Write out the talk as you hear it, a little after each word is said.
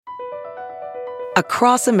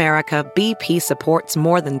Across America, BP supports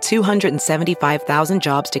more than 275,000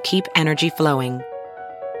 jobs to keep energy flowing.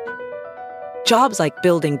 Jobs like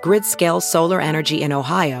building grid-scale solar energy in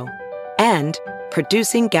Ohio and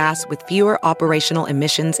producing gas with fewer operational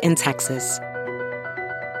emissions in Texas.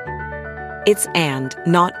 It's and,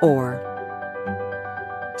 not or.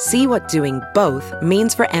 See what doing both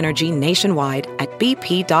means for energy nationwide at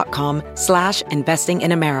bp.com/investing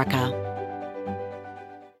in America.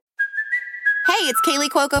 Hey, it's Kaylee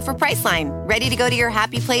Cuoco for Priceline. Ready to go to your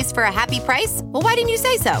happy place for a happy price? Well, why didn't you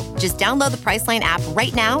say so? Just download the Priceline app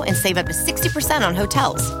right now and save up to 60% on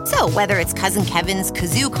hotels. So whether it's Cousin Kevin's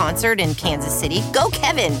Kazoo Concert in Kansas City, go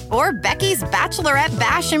Kevin, or Becky's Bachelorette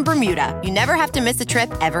Bash in Bermuda, you never have to miss a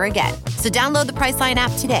trip ever again. So download the Priceline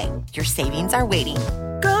app today. Your savings are waiting.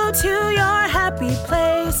 Go to your happy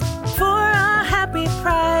place for a happy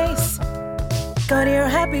price. Go to your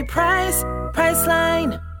happy price,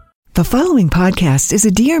 Priceline. The following podcast is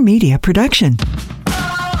a Dear Media production.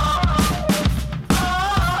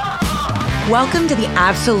 Welcome to the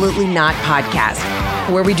Absolutely Not Podcast,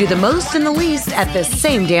 where we do the most and the least at the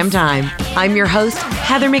same damn time. I'm your host,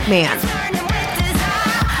 Heather McMahon.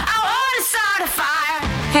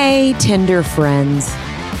 Hey, tender friends,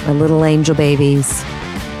 my little angel babies,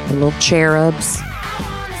 my little cherubs,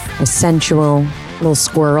 my sensual little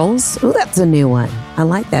squirrels. Oh, that's a new one. I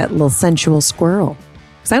like that, little sensual squirrel.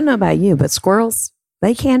 Because I don't know about you, but squirrels,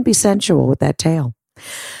 they can be sensual with that tail.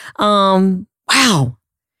 Wow.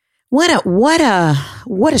 What a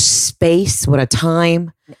space, what a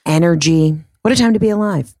time, energy, what a time to be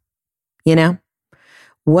alive. You know,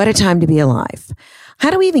 what a time to be alive.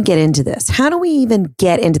 How do we even get into this? How do we even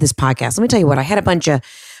get into this podcast? Let me tell you what, I had a bunch of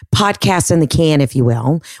podcasts in the can, if you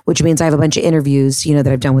will, which means I have a bunch of interviews, that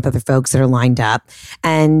I've done with other folks that are lined up.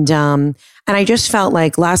 And I just felt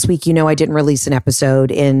like last week, I didn't release an episode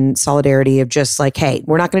in solidarity of just like, hey,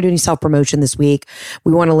 we're not going to do any self-promotion this week.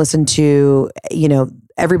 We want to listen to,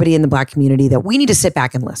 everybody in the Black community that we need to sit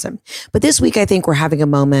back and listen. But this week, I think we're having a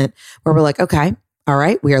moment where we're like, okay, all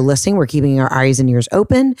right, we are listening. We're keeping our eyes and ears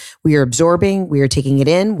open. We are absorbing. We are taking it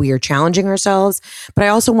in. We are challenging ourselves. But I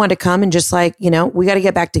also want to come and just like, we got to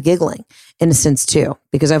get back to giggling in a sense too,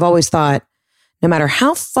 because I've always thought no matter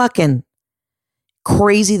how fucking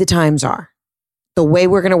crazy the times are, the way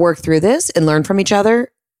we're going to work through this and learn from each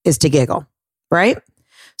other is to giggle, right?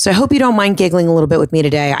 So I hope you don't mind giggling a little bit with me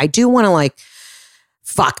today. I do want to what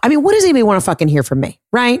does anybody want to fucking hear from me,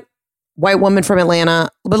 right? White woman from Atlanta.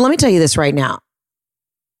 But let me tell you this right now.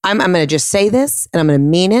 I'm going to just say this and I'm going to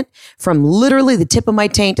mean it from literally the tip of my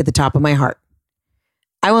taint to the top of my heart.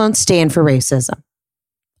 I won't stand for racism.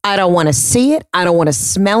 I don't want to see it. I don't want to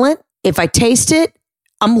smell it. If I taste it,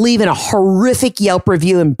 I'm leaving a horrific Yelp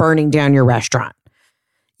review and burning down your restaurant.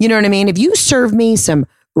 You know what I mean? If you serve me some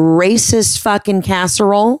racist fucking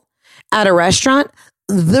casserole at a restaurant,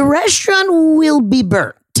 the restaurant will be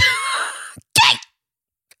burnt.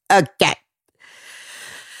 Okay.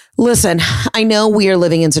 Listen, I know we are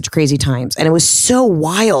living in such crazy times and it was so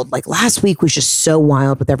wild. Like last week was just so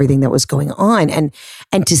wild with everything that was going on. And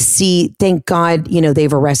to see, thank God,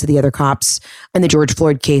 they've arrested the other cops in the George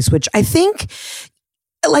Floyd case, which I think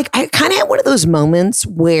I kind of had one of those moments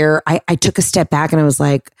where I took a step back and I was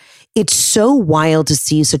like, it's so wild to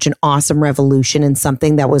see such an awesome revolution in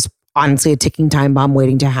something that was honestly a ticking time bomb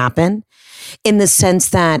waiting to happen. In the sense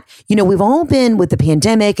that, we've all been with the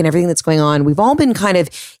pandemic and everything that's going on. We've all been kind of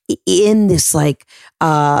in this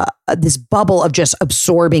this bubble of just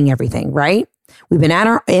absorbing everything, right? We've been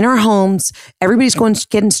in our homes. Everybody's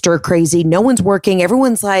getting stir crazy. No one's working.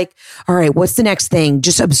 Everyone's like, all right, what's the next thing?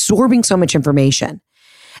 Just absorbing so much information.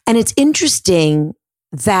 And it's interesting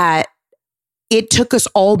that it took us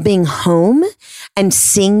all being home and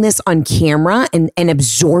seeing this on camera and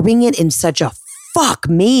absorbing it in such a fuck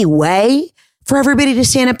me way for everybody to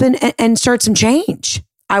stand up and start some change.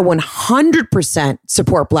 I 100%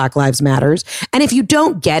 support Black Lives Matters. And if you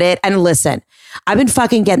don't get it, and listen, I've been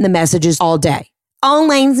fucking getting the messages all day. All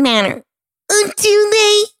lives matter. Do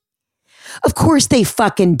they? Of course they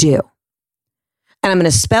fucking do. And I'm going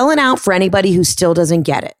to spell it out for anybody who still doesn't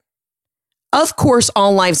get it. Of course,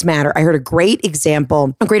 all lives matter. I heard a great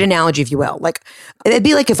example, a great analogy, if you will. Like, it'd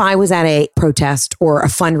be like if I was at a protest or a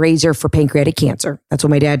fundraiser for pancreatic cancer. That's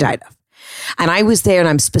what my dad died of. And I was there and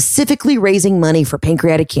I'm specifically raising money for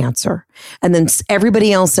pancreatic cancer. And then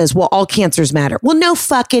everybody else says, well, all cancers matter. Well, no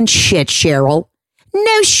fucking shit, Cheryl.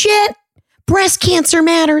 No shit. Breast cancer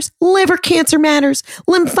matters. Liver cancer matters.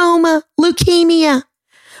 Lymphoma, leukemia.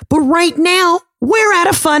 But right now, we're at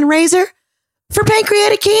a fundraiser for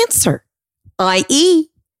pancreatic cancer. i.e.,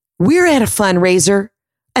 we're at a fundraiser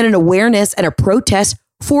and an awareness and a protest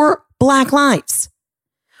for Black lives.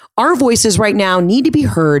 Our voices right now need to be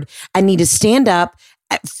heard and need to stand up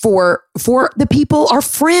for the people, our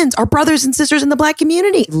friends, our brothers and sisters in the Black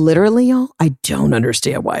community. Literally, y'all, I don't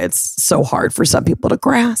understand why it's so hard for some people to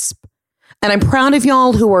grasp. And I'm proud of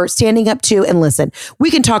y'all who are standing up to, and listen, we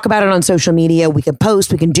can talk about it on social media. We can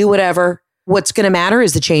post, we can do whatever. What's going to matter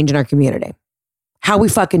is the change in our community, how we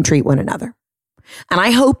fucking treat one another. And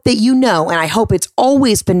I hope that you know, and I hope it's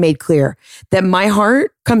always been made clear that my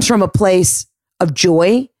heart comes from a place of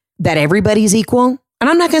joy, that everybody's equal. And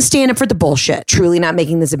I'm not going to stand up for the bullshit, truly not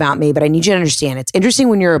making this about me, but I need you to understand it's interesting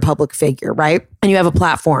when you're a public figure, right? And you have a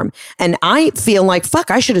platform. And I feel like, fuck,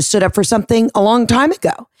 I should have stood up for something a long time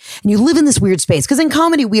ago. And you live in this weird space because in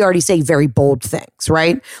comedy, we already say very bold things,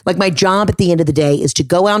 right? Like my job at the end of the day is to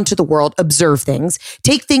go out into the world, observe things,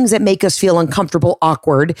 take things that make us feel uncomfortable,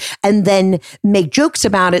 awkward, and then make jokes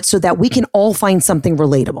about it so that we can all find something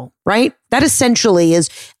relatable, right? That essentially is,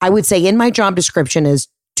 I would say in my job description is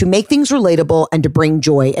to make things relatable and to bring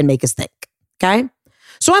joy and make us think, okay?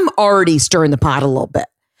 So I'm already stirring the pot a little bit.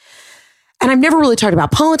 And I've never really talked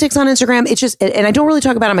about politics on Instagram. It's just, and I don't really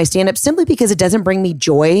talk about it on my stand-up simply because it doesn't bring me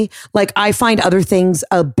joy. Like I find other things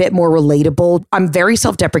a bit more relatable. I'm very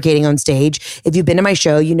self-deprecating on stage. If you've been to my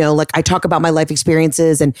show, you know, like I talk about my life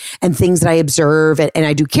experiences and things that I observe and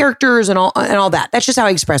I do characters and all that. That's just how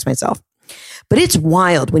I express myself. But it's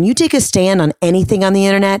wild. When you take a stand on anything on the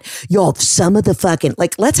internet, y'all, some of the fucking,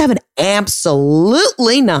 like, let's have an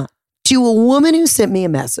absolutely not to a woman who sent me a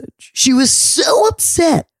message. She was so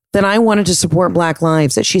upset that I wanted to support Black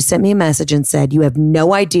lives that she sent me a message and said, you have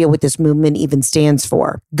no idea what this movement even stands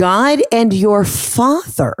for. God and your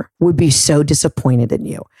father would be so disappointed in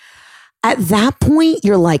you. At that point,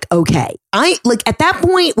 you're like, okay, at that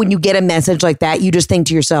point, when you get a message like that, you just think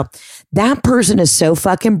to yourself, that person is so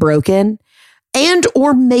fucking broken. And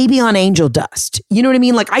or maybe on angel dust. You know what I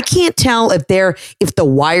mean? Like I can't tell if the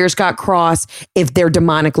wires got crossed, if they're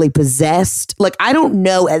demonically possessed. Like I don't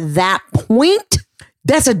know at that point.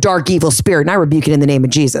 That's a dark evil spirit, and I rebuke it in the name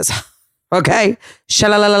of Jesus. Okay?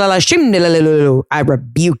 I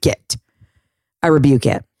rebuke it. I rebuke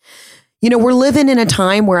it. You know, we're living in a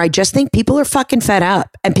time where I just think people are fucking fed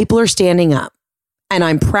up and people are standing up. And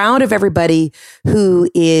I'm proud of everybody who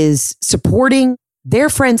is supporting their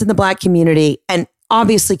friends in the Black community and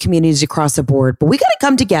obviously communities across the board. But we got to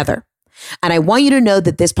come together. And I want you to know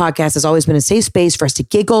that this podcast has always been a safe space for us to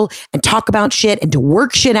giggle and talk about shit and to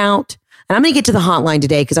work shit out. And I'm going to get to the hotline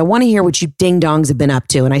today because I want to hear what you ding dongs have been up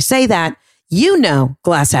to. And I say that, you know,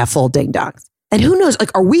 glass half full ding dongs. And who knows,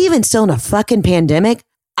 like, are we even still in a fucking pandemic?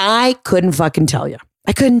 I couldn't fucking tell you.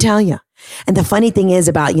 I couldn't tell you. And the funny thing is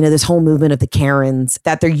about, you know, this whole movement of the Karens,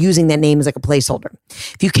 that they're using that name as like a placeholder.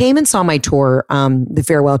 If you came and saw my tour, the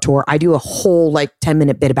farewell tour, I do a whole like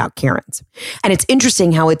 10-minute bit about Karens. And it's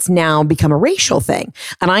interesting how it's now become a racial thing.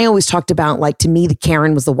 And I always talked about, like, to me, the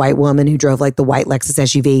Karen was the white woman who drove like the white Lexus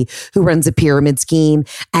SUV, who runs a pyramid scheme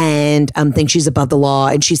and thinks she's above the law.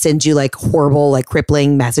 And she sends you like horrible, like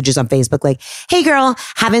crippling messages on Facebook, like, hey girl,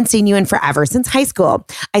 haven't seen you in forever, since high school.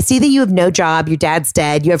 I see that you have no job. Your dad's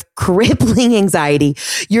dead. You have crippling anxiety.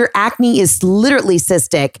 Your acne is literally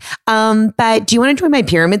cystic. But do you want to join my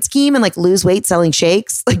pyramid scheme and like lose weight selling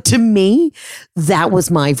shakes? Like, to me, that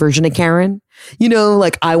was my version of Karen. You know,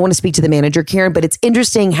 like, I want to speak to the manager, Karen, but it's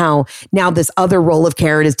interesting how now this other role of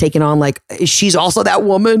Karen is taken on. Like, she's also that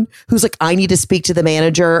woman who's like, I need to speak to the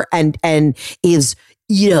manager and is,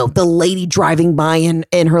 you know, the lady driving by in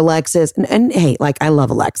her Lexus. And hey, like, I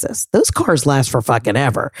love a Lexus. Those cars last for fucking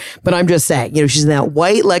ever. But I'm just saying, you know, she's in that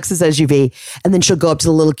white Lexus SUV and then she'll go up to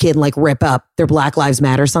the little kid and like rip up their Black Lives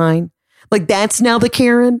Matter sign. Like, that's now the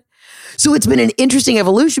Karen. So it's been an interesting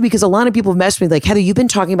evolution because a lot of people have messaged me like, Heather, you've been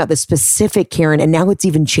talking about this specific Karen and now it's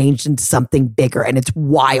even changed into something bigger and it's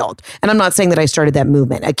wild. And I'm not saying that I started that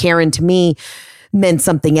movement. A Karen to me meant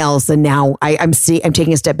something else. And now I'm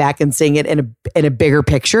taking a step back and seeing it in a bigger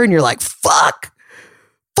picture. And you're like, fuck.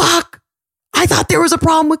 I thought there was a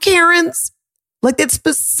problem with Karens, like that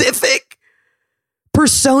specific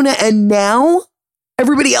persona. And now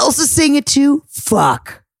everybody else is saying it too.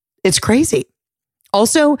 Fuck. It's crazy.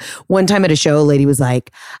 Also, one time at a show, a lady was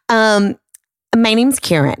like, my name's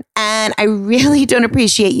Karen, and I really don't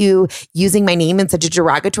appreciate you using my name in such a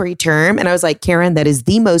derogatory term. And I was like, Karen, that is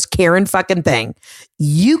the most Karen fucking thing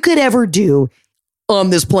you could ever do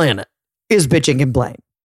on this planet is bitch and complain.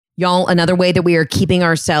 Y'all, another way that we are keeping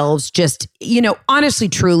ourselves just, you know, honestly,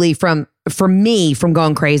 truly for me, from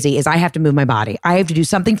going crazy is I have to move my body. I have to do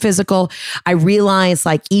something physical. I realize,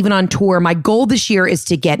 like, even on tour, my goal this year is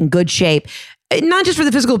to get in good shape not just for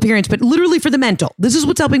the physical appearance, but literally for the mental. This is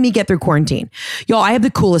what's helping me get through quarantine. Y'all, I have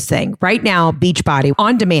the coolest thing right now, Beachbody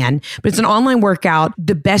on demand, but it's an online workout,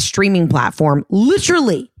 the best streaming platform,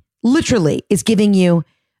 literally is giving you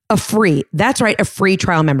a free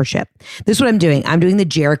trial membership. This is what I'm doing. I'm doing the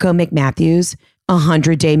Jericho McMatthews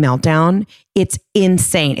 100-day meltdown. It's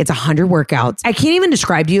insane. It's 100 workouts. I can't even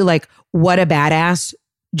describe to you like what a badass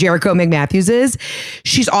Jericho McMatthews is.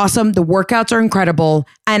 She's awesome. The workouts are incredible.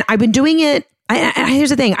 And I've been doing it.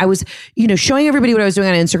 Here's the thing. I was, showing everybody what I was doing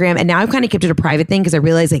on Instagram, and now I've kind of kept it a private thing because I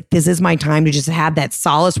realized like this is my time to just have that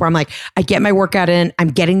solace where I'm like, I get my workout in, I'm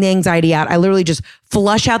getting the anxiety out. I literally just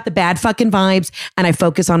flush out the bad fucking vibes and I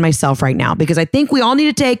focus on myself right now because I think we all need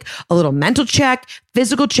to take a little mental check,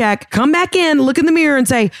 physical check, come back in, look in the mirror and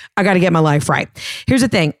say, I got to get my life right. Here's the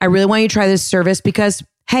thing. I really want you to try this service because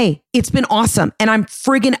hey, it's been awesome. And I'm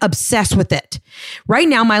friggin' obsessed with it. Right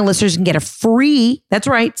now, my listeners can get a free, that's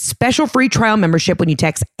right, special free trial membership when you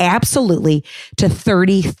text absolutely to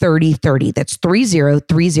 303030. That's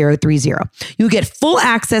 303030. You'll get full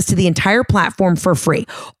access to the entire platform for free.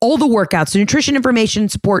 All the workouts, the nutrition information,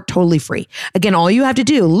 support totally free. Again, all you have to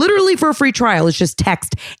do literally for a free trial is just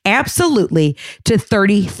text absolutely to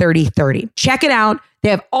 303030. Check it out. They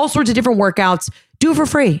have all sorts of different workouts. Do it for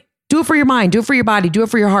free. Do it for your mind, do it for your body, do it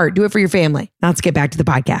for your heart, do it for your family. Now let's get back to the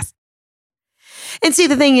podcast. And see,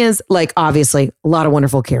 the thing is, like, obviously, a lot of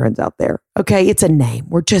wonderful Karens out there. Okay, it's a name.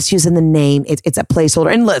 We're just using the name. It's a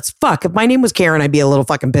placeholder. And if my name was Karen, I'd be a little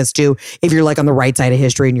fucking pissed too if you're like on the right side of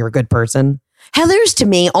history and you're a good person. Heathers, to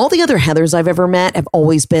me, all the other Heathers I've ever met have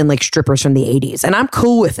always been like strippers from the 80s. And I'm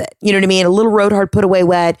cool with it. You know what I mean? A little road hard, put away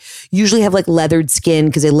wet, usually have like leathered skin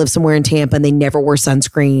because they live somewhere in Tampa and they never wear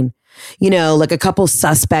sunscreen. Like a couple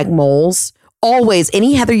suspect moles. Always,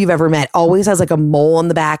 any Heather you've ever met always has like a mole on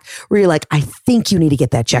the back where you're like, I think you need to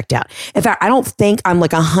get that checked out. In fact, I don't think I'm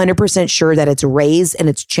like 100% sure that it's raised and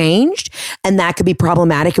it's changed. And that could be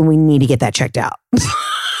problematic and we need to get that checked out.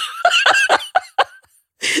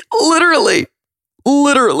 Literally.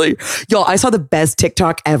 Y'all, I saw the best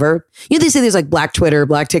TikTok ever. They say there's like black Twitter,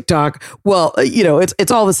 black TikTok. Well,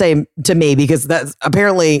 it's all the same to me because that's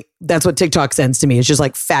what TikTok sends to me. It's just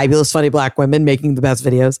like fabulous, funny black women making the best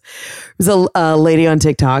videos. There's a lady on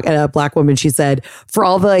TikTok, and a black woman, she said, for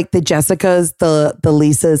all the Jessicas, the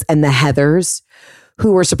Lisas, and the Heathers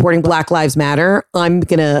who are supporting Black Lives Matter, I'm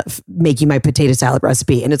going to make you my potato salad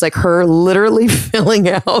recipe. And it's like her literally filling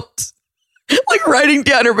out like writing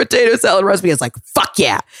down her potato salad recipe. It's like, fuck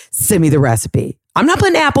yeah, send me the recipe. I'm not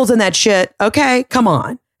putting apples in that shit. Okay, come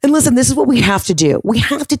on. And listen, this is what we have to do. We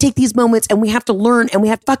have to take these moments and we have to learn and we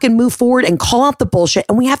have to fucking move forward and call out the bullshit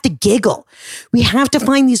and we have to giggle. We have to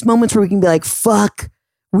find these moments where we can be like, fuck,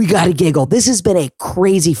 we got to giggle. This has been a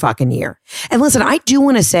crazy fucking year. And listen, I do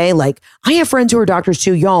want to say, like, I have friends who are doctors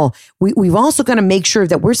too, y'all. We've also got to make sure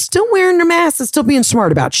that we're still wearing our masks and still being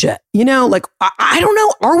smart about shit. Like, I don't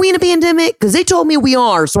know. Are we in a pandemic? Because they told me we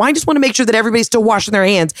are. So I just want to make sure that everybody's still washing their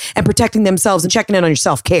hands and protecting themselves and checking in on your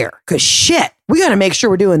self-care. Because shit, we got to make sure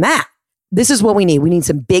we're doing that. This is what we need. We need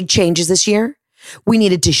some big changes this year. We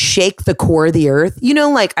needed to shake the core of the earth.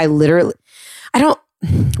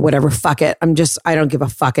 Whatever, fuck it. I don't give a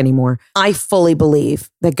fuck anymore. I fully believe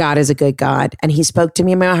that God is a good God. And he spoke to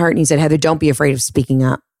me in my heart and he said, Heather, don't be afraid of speaking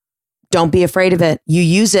up. Don't be afraid of it. You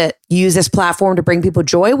use it. You use this platform to bring people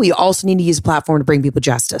joy. We also need to use a platform to bring people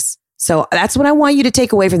justice. So that's what I want you to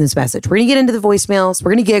take away from this message. We're going to get into the voicemails.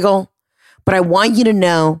 We're going to giggle. But I want you to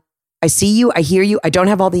know, I see you. I hear you. I don't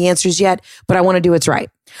have all the answers yet, but I want to do what's right.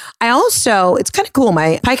 I also, it's kind of cool.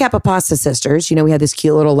 My Pi Kappa Pasta sisters, we had this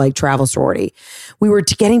cute little like travel sorority. We were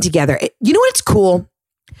getting together. You know what's cool?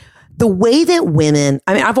 The way that women,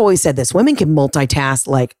 I've always said this, women can multitask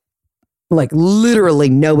like literally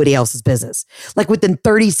nobody else's business. Like within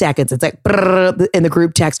 30 seconds, it's like in the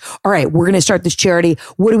group text. All right, we're going to start this charity.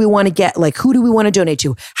 What do we want to get? Like, who do we want to donate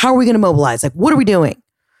to? How are we going to mobilize? Like, what are we doing?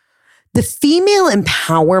 The female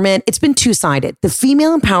empowerment, it's been two-sided. The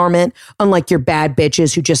female empowerment, unlike your bad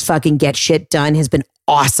bitches who just fucking get shit done, has been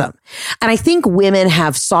awesome. And I think women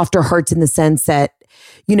have softer hearts in the sense that,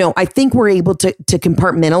 I think we're able to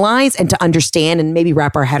compartmentalize and to understand and maybe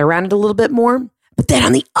wrap our head around it a little bit more. But then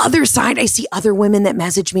on the other side, I see other women that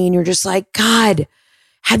message me and you're just like, God,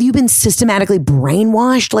 have you been systematically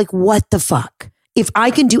brainwashed? Like, what the fuck? If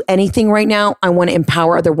I can do anything right now, I want to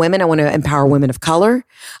empower other women. I want to empower women of color.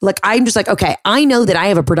 Like, I'm just like, okay, I know that I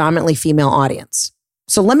have a predominantly female audience.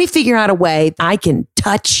 So let me figure out a way I can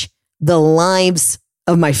touch the lives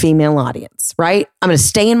of my female audience, right? I'm going to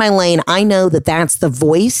stay in my lane. I know that that's the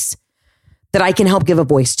voice that I can help give a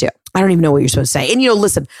voice to. I don't even know what you're supposed to say. And,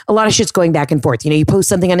 listen, a lot of shit's going back and forth. You post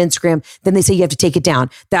something on Instagram, then they say you have to take it down.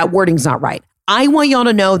 That wording's not right. I want y'all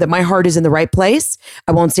to know that my heart is in the right place.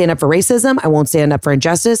 I won't stand up for racism. I won't stand up for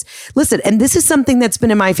injustice. Listen, and this is something that's been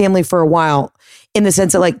in my family for a while, in the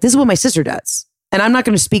sense that like, this is what my sister does. And I'm not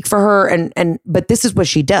going to speak for her, but this is what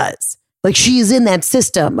she does. Like, she is in that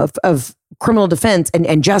system of criminal defense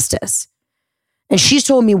and justice. And she's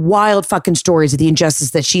told me wild fucking stories of the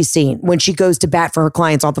injustice that she's seen when she goes to bat for her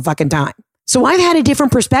clients all the fucking time. So I've had a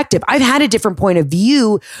different perspective. I've had a different point of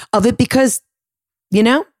view of it because, you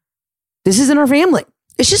know, this isn't our family.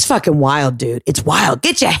 It's just fucking wild, dude. It's wild.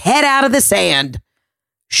 Get your head out of the sand.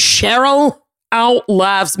 Cheryl, all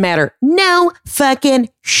lives matter. No fucking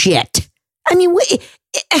shit. I mean,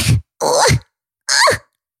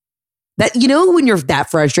 that, you know, when you're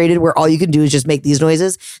that frustrated where all you can do is just make these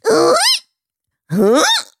noises.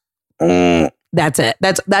 That's it.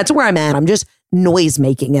 That's where I'm at. I'm just noise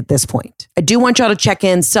making at this point. I do want y'all to check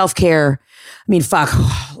in self-care. I mean, fuck.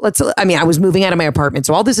 I was moving out of my apartment.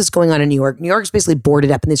 So all this is going on in New York. New York's basically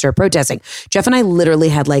boarded up and they started protesting. Jeff and I literally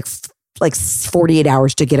had like 48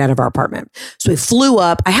 hours to get out of our apartment. So we flew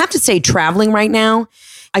up. I have to say, traveling right now,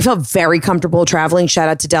 I felt very comfortable traveling. Shout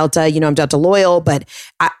out to Delta. You know, I'm Delta loyal, but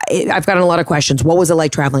I've gotten a lot of questions. What was it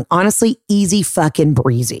like traveling? Honestly, easy fucking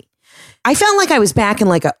breezy. I felt like I was back in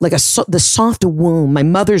the soft womb, my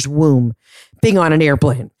mother's womb, being on an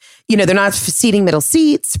airplane. You know, they're not seating middle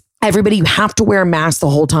seats. Everybody, you have to wear a mask the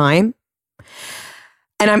whole time.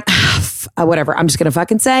 And whatever, I'm just going to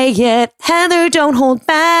fucking say it. Heather, don't hold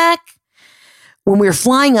back. When we were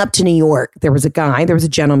flying up to New York, there was a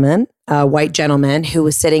gentleman, a white gentleman who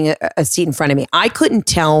was sitting a seat in front of me. I couldn't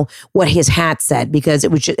tell what his hat said because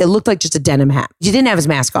it looked like just a denim hat. He didn't have his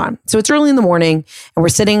mask on. So it's early in the morning and we're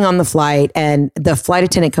sitting on the flight and the flight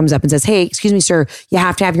attendant comes up and says, "Hey, excuse me, sir, you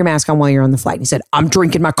have to have your mask on while you're on the flight." And he said, "I'm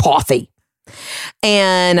drinking my coffee."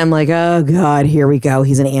 And I'm like, oh God, here we go.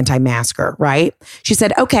 He's an anti-masker, right? She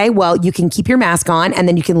said, "Okay, well, you can keep your mask on and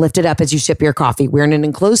then you can lift it up as you sip your coffee. We're in an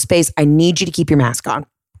enclosed space. I need you to keep your mask on."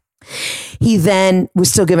 He then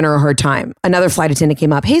was still giving her a hard time. Another flight attendant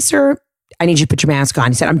came up. "Hey, sir, I need you to put your mask on."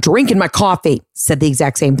 He said, "I'm drinking my coffee." Said the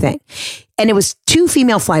exact same thing. And it was two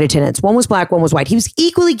female flight attendants. One was black, one was white. He was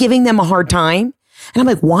equally giving them a hard time. And I'm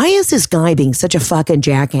like, why is this guy being such a fucking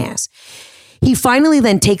jackass? He finally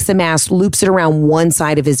then takes the mask, loops it around one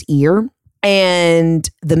side of his ear. And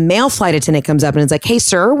the male flight attendant comes up and is like, "Hey,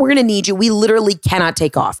 sir, we're going to need you. We literally cannot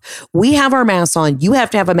take off. We have our masks on. You have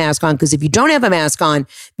to have a mask on because if you don't have a mask on,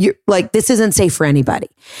 you're like, this isn't safe for anybody."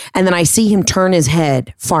 And then I see him turn his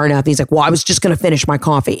head far enough. He's like, "Well, I was just going to finish my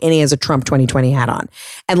coffee." And he has a Trump 2020 hat on.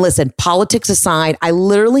 And listen, politics aside, I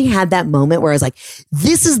literally had that moment where I was like,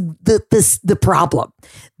 this is the problem.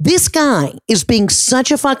 This guy is being such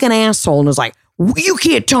a fucking asshole and was like, "You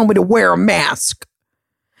can't tell me to wear a mask."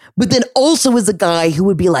 But then also is a guy who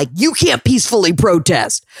would be like, "You can't peacefully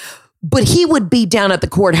protest." But he would be down at the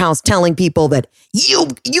courthouse telling people that you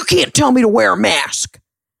can't tell me to wear a mask.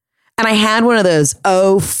 And I had one of those,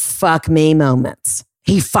 oh, fuck me moments.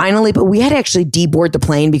 But we had to actually deboard the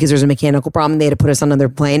plane because there's a mechanical problem. They had to put us on another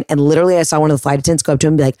plane. And literally I saw one of the flight attendants go up to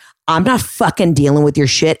him and be like, "I'm not fucking dealing with your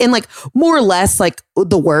shit." And like more or less like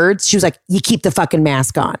the words, she was like, "You keep the fucking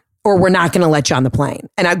mask on or we're not going to let you on the plane."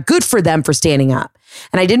 And good for them for standing up.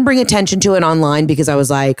 And I didn't bring attention to it online because I was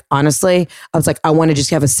like, honestly, I want to just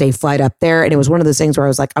have a safe flight up there. And it was one of those things where I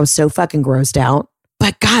was like, I was so fucking grossed out.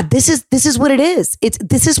 But God, this is what it is.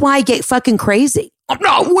 This is why I get fucking crazy. "I'm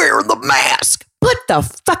not wearing the mask." Put the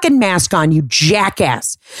fucking mask on, you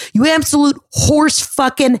jackass. You absolute horse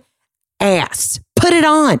fucking ass. Put it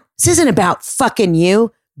on. This isn't about fucking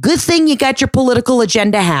you. Good thing you got your political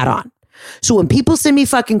agenda hat on. So when people send me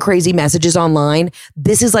fucking crazy messages online,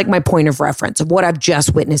 this is like my point of reference of what I've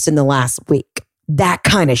just witnessed in the last week. That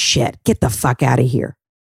kind of shit. Get the fuck out of here.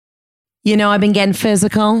 You know, I've been getting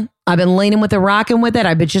physical. I've been leaning with it, rocking with it.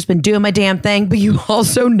 I've just been doing my damn thing. But you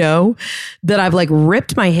also know that I've like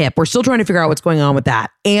ripped my hip. We're still trying to figure out what's going on with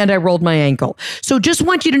that. And I rolled my ankle. So just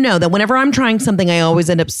want you to know that whenever I'm trying something, I always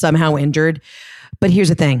end up somehow injured. But here's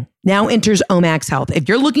the thing. Now enters Omax Health. If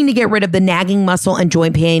you're looking to get rid of the nagging muscle and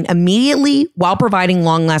joint pain immediately while providing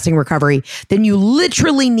long-lasting recovery, then you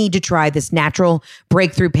literally need to try this natural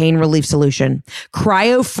breakthrough pain relief solution.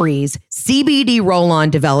 CryoFreeze CBD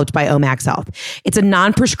roll-on developed by Omax Health. It's a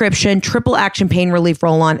non-prescription triple action pain relief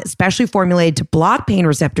roll-on, especially formulated to block pain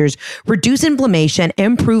receptors, reduce inflammation,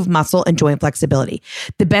 improve muscle and joint flexibility.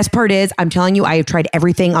 The best part is, I'm telling you, I have tried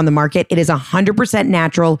everything on the market. It is 100%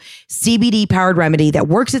 natural CBD powered remedy that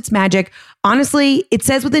works its magic. Honestly, it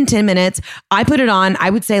says within 10 minutes. I put it on, I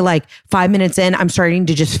would say like 5 minutes in, I'm starting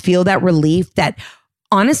to just feel that relief, that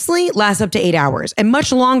honestly lasts up to 8 hours and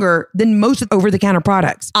much longer than most over-the-counter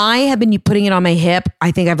products. I have been putting it on my hip.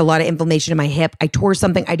 I think I have a lot of inflammation in my hip. I tore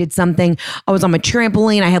something. I did something. I was on my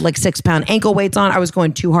trampoline. I had like 6-pound ankle weights on. I was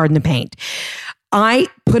going too hard in the paint. I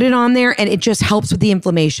put it on there and it just helps with the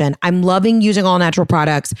inflammation. I'm loving using all natural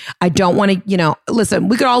products. I don't want to, listen,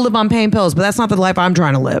 we could all live on pain pills, but that's not the life I'm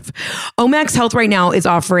trying to live. Omax Health right now is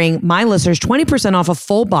offering my listeners 20% off a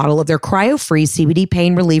full bottle of their cryo-free CBD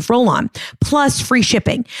pain relief roll-on, plus free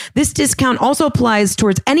shipping. This discount also applies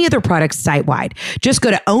towards any other products site-wide. Just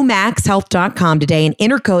go to omaxhealth.com today and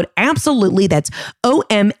enter code absolutely. That's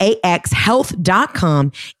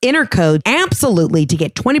OMAXhealth.com. Enter code absolutely to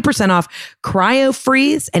get 20% off cryo-freeze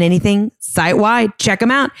and anything site-wide. Check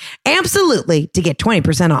them out. Absolutely to get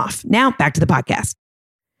 20% off. Now back to the podcast.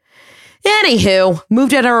 Anywho,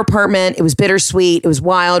 moved out of our apartment. It was bittersweet. It was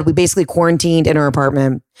wild. We basically quarantined in our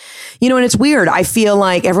apartment. And it's weird. I feel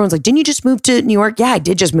like everyone's like, didn't you just move to New York? Yeah, I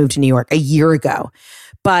did just move to New York a year ago.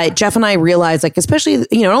 But Jeff and I realized, like, especially,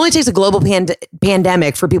 it only takes a global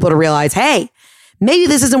pandemic for people to realize, hey, maybe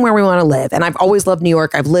this isn't where we want to live. And I've always loved New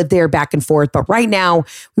York. I've lived there back and forth. But right now,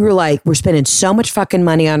 we were like, we're spending so much fucking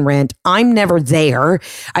money on rent. I'm never there.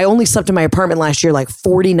 I only slept in my apartment last year like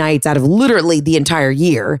 40 nights out of literally the entire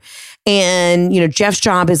year. And, Jeff's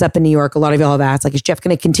job is up in New York. A lot of y'all have asked, like, is Jeff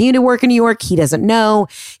going to continue to work in New York? He doesn't know.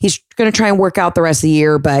 He's going to try and work out the rest of the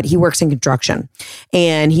year, but he works in construction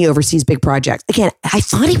and he oversees big projects. Again, I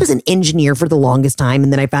thought he was an engineer for the longest time.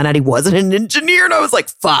 And then I found out he wasn't an engineer. And I was like,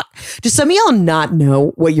 fuck. Do some of y'all not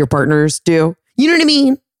know what your partners do? You know what I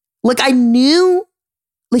mean? Like, I knew,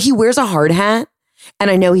 like, he wears a hard hat and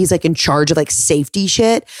I know he's like in charge of like safety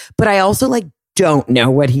shit, but I also like don't know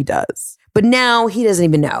what he does. But now he doesn't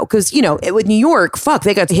even know because, with New York,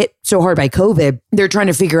 they got hit so hard by COVID. They're trying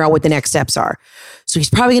to figure out what the next steps are. So he's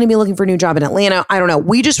probably going to be looking for a new job in Atlanta. I don't know.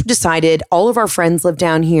 We just decided all of our friends live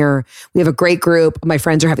down here. We have a great group. My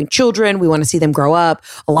friends are having children. We want to see them grow up.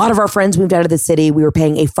 A lot of our friends moved out of the city. We were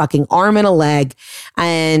paying a fucking arm and a leg.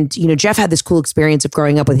 And, Jeff had this cool experience of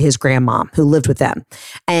growing up with his grandmom who lived with them.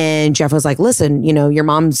 And Jeff was like, listen, your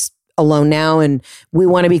mom's alone now and we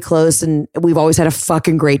want to be close and we've always had a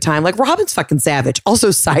fucking great time. Like, Robin's fucking savage.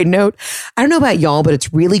 Also, side note, I don't know about y'all, but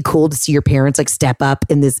it's really cool to see your parents like step up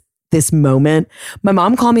in this moment. My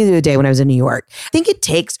mom called me the other day when I was in New York. I think it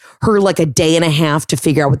takes her like a day and a half to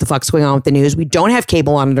figure out what the fuck's going on with the news. We don't have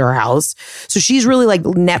cable on at our house. So she's really like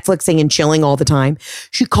Netflixing and chilling all the time.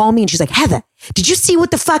 She called me and she's like, Heather, did you see what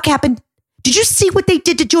the fuck happened? Did you see what they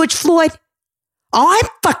did to George Floyd? Oh, I'm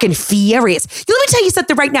fucking furious. Let me tell you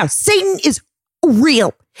something right now. Satan is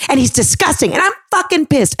real and he's disgusting and I'm fucking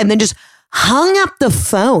pissed. And then just hung up the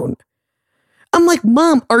phone. I'm like,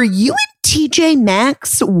 Mom, are you in TJ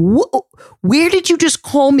Maxx? Where did you just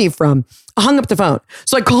call me from? I hung up the phone.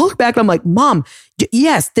 So I called her back and I'm like, Mom,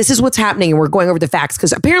 yes, this is what's happening. And we're going over the facts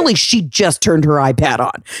because apparently she just turned her iPad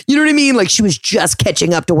on. You know what I mean? Like she was just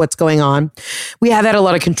catching up to what's going on. We have had a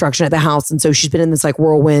lot of construction at the house. And so she's been in this like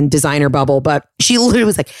whirlwind designer bubble. But she literally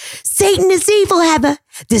was like, Satan is evil, Heather.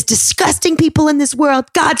 There's disgusting people in this world.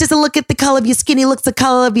 God doesn't look at the color of your skin. He looks at the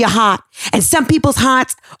color of your heart. And some people's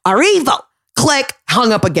hearts are evil. Click,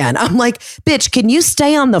 hung up again. I'm like, bitch, can you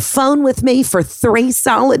stay on the phone with me for 3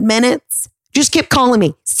 solid minutes? Just kept calling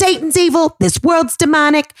me. Satan's evil. This world's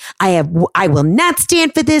demonic. I will not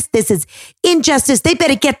stand for this. This is injustice. They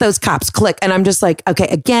better get those cops. Click. And I'm just like, okay,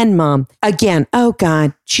 again, Mom, again. Oh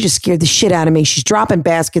God, she just scared the shit out of me. She's dropping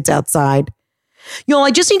baskets outside. Y'all, I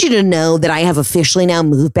just need you to know that I have officially now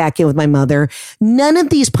moved back in with my mother. None of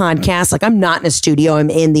these podcasts, like I'm not in a studio, I'm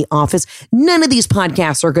in the office. None of these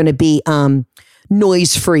podcasts are going to be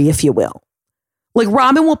noise free, if you will. Like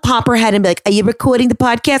Robin will pop her head and be like, are you recording the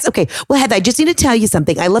podcast? Okay, well, Heather, I just need to tell you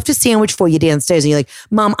something. I left a sandwich for you downstairs. And you're like,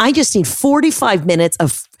 Mom, I just need 45 minutes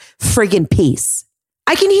of friggin' peace.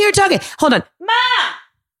 I can hear her talking. Hold on. Mom,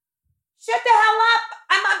 shut the hell up.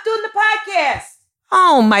 I'm doing the podcast.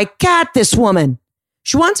 Oh my God, this woman.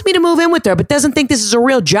 She wants me to move in with her, but doesn't think this is a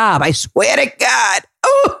real job. I swear to God.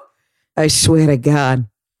 Oh, I swear to God.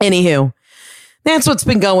 Anywho, that's what's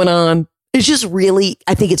been going on. It's just really,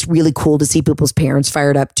 I think it's really cool to see people's parents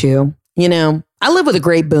fired up too. You know, I live with a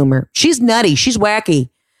great boomer. She's nutty. She's wacky.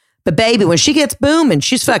 But baby, when she gets booming,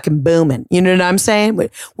 she's fucking booming. You know what I'm saying?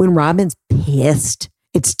 When Robin's pissed,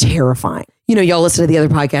 it's terrifying. You know, y'all listen to the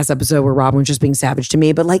other podcast episode where Robin was just being savage to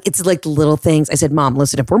me, but like, it's like the little things. I said, Mom,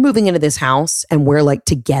 listen, if we're moving into this house and we're like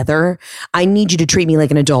together, I need you to treat me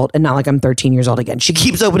like an adult and not like I'm 13 years old again. She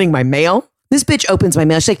keeps opening my mail. This bitch opens my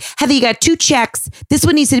mail. She's like, Heather, you got 2 checks. This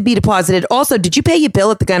one needs to be deposited. Also, did you pay your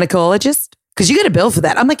bill at the gynecologist? Because you got a bill for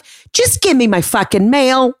that. I'm like, just give me my fucking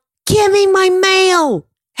mail. Give me my mail.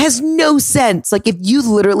 Has no sense. Like if you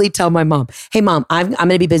literally tell my mom, hey mom, I'm going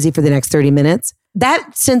to be busy for the next 30 minutes.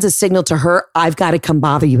 That sends a signal to her. I've got to come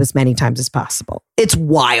bother you as many times as possible. It's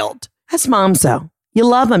wild. That's moms though. You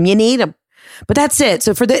love them. You need them. But that's it.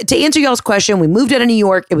 So to answer y'all's question, we moved out of New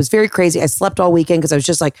York. It was very crazy. I slept all weekend because I was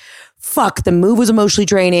just like, fuck, the move was emotionally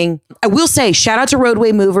draining. I will say, shout out to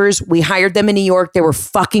Roadway Movers. We hired them in New York. They were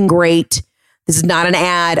fucking great. This is not an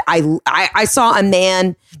ad. I saw a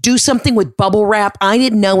man do something with bubble wrap I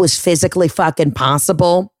didn't know was physically fucking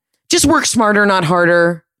possible. Just work smarter, not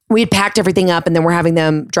harder. We had packed everything up and then we're having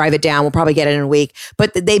them drive it down. We'll probably get it in a week.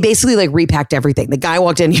 But they basically like repacked everything. The guy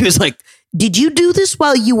walked in, he was like, did you do this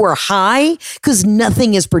while you were high? Because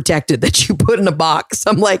nothing is protected that you put in a box.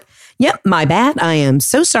 I'm like, yep, my bad. I am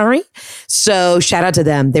so sorry. So shout out to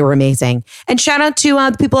them. They were amazing. And shout out to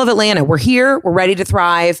the people of Atlanta. We're here. We're ready to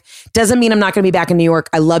thrive. Doesn't mean I'm not going to be back in New York.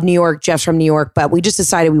 I love New York. Jeff's from New York. But we just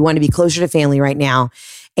decided we want to be closer to family right now.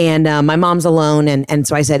 And my mom's alone. And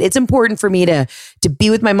so I said, it's important for me to be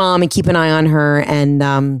with my mom and keep an eye on her. And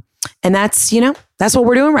that's, that's what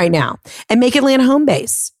we're doing right now. And make Atlanta home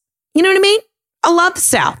base. You know what I mean? I love the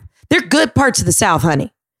South. They're good parts of the South,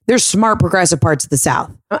 honey. They're smart, progressive parts of the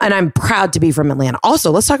South. And I'm proud to be from Atlanta. Also,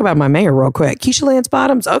 let's talk about my mayor real quick. Keisha Lance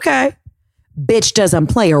Bottoms. Okay. Bitch doesn't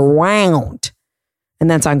play around. And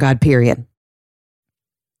that's on God, period.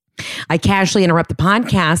 I casually interrupt the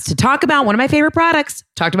podcast to talk about one of my favorite products.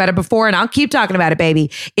 Talked about it before and I'll keep talking about it,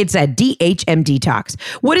 baby. It's a DHM Detox.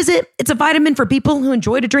 What is it? It's a vitamin for people who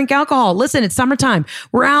enjoy to drink alcohol. Listen, it's summertime.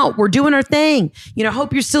 We're out. We're doing our thing.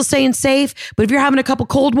 Hope you're still staying safe. But if you're having a couple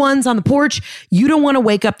cold ones on the porch, you don't want to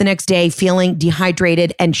wake up the next day feeling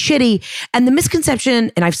dehydrated and shitty. And the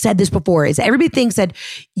misconception, and I've said this before, is everybody thinks that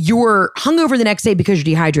you're hungover the next day because you're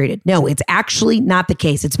dehydrated. No, it's actually not the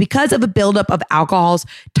case. It's because of a buildup of alcohol's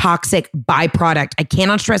toxic byproduct. I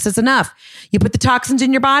cannot stress this enough. You put the toxins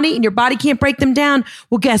in your body and your body can't break them down.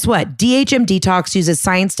 Well, guess what? DHM Detox uses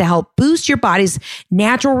science to help boost your body's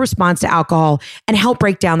natural response to alcohol and help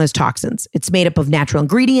break down those toxins. It's made up of natural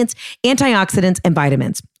ingredients, antioxidants, and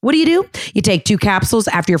vitamins. What do? You take 2 capsules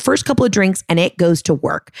after your first couple of drinks and it goes to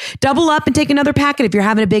work. Double up and take another packet if you're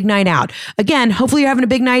having a big night out. Again, hopefully you're having a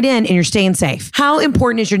big night in and you're staying safe. How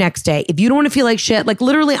important is your next day? If you don't want to feel like shit, like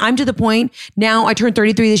literally I'm to the point now, I turned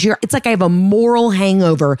 33 this year. It's like I have a moral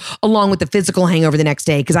hangover along with the physical hangover the next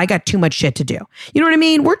day because I got too much shit to do. You know what I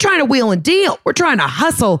mean? We're trying to wheel and deal. We're trying to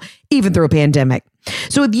hustle even through a pandemic.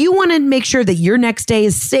 So if you want to make sure that your next day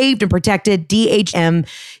is saved and protected, DHM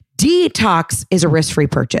Detox is a risk-free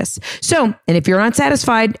purchase. So, and if you're not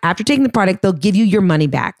satisfied after taking the product, they'll give you your money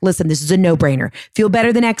back. Listen, this is a no-brainer. Feel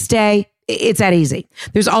better the next day. It's that easy.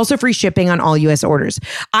 There's also free shipping on all U.S. orders.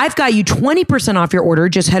 I've got you 20% off your order.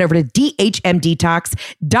 Just head over to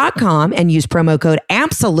dhmdetox.com and use promo code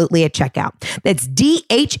ABSOLUTELY at checkout. That's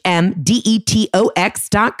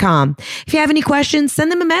dhmdetox.com. If you have any questions,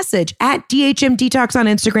 send them a message at dhmdetox on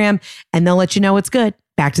Instagram and they'll let you know it's good.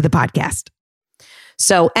 Back to the podcast.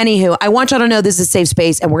 So anywho, I want y'all to know this is a safe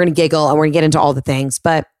space and we're going to giggle and we're going to get into all the things.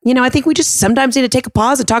 But, I think we just sometimes need to take a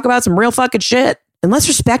pause and talk about some real fucking shit. And let's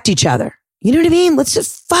respect each other. You know what I mean? Let's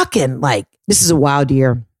just fucking this is a wild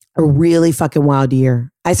year. A really fucking wild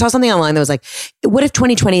year. I saw something online that was like, what if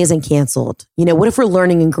 2020 isn't canceled? What if we're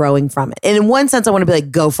learning and growing from it? And in one sense, I want to be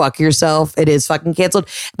like, go fuck yourself. It is fucking canceled.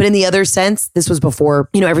 But in the other sense, this was before,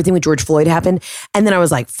 everything with George Floyd happened. And then I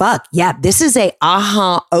was like, fuck, yeah, this is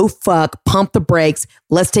oh fuck, pump the brakes.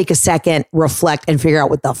 Let's take a second, reflect and figure out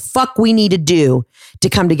what the fuck we need to do to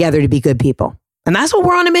come together to be good people. And that's what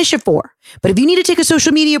we're on a mission for. But if you need to take a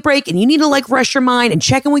social media break and you need to rush your mind and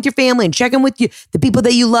check in with your family and check in with the people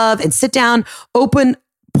that you love and sit down,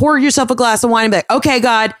 pour yourself a glass of wine and be like, okay,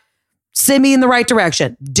 God, send me in the right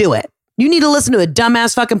direction. Do it. You need to listen to a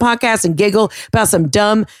dumbass fucking podcast and giggle about some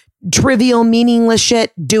dumb, trivial, meaningless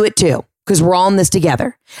shit. Do it too. Because we're all in this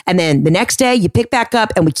together. And then the next day you pick back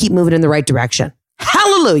up and we keep moving in the right direction.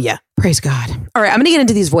 Hallelujah. Praise God. All right, I'm going to get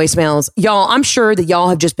into these voicemails. Y'all, I'm sure that y'all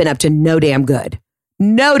have just been up to no damn good.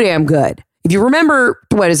 No damn good. If you remember,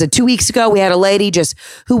 2 weeks ago, we had a lady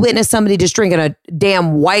who witnessed somebody just drinking a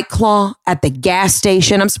damn White Claw at the gas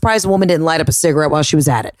station. I'm surprised the woman didn't light up a cigarette while she was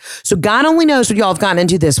at it. So God only knows what y'all have gotten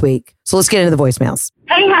into this week. So let's get into the voicemails.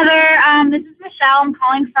 Hey, Heather. This is Michelle. I'm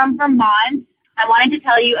calling from Vermont. I wanted to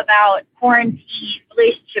tell you about quarantine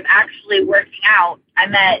relationship actually working out. I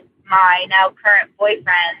met my now current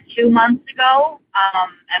boyfriend 2 months ago.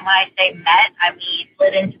 And when I say met, I mean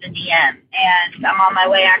slid into the DM. And I'm on my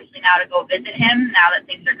way actually now to go visit him now that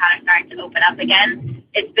things are kind of starting to open up again.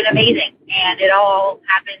 It's been amazing. And it all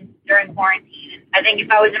happened during quarantine. I think if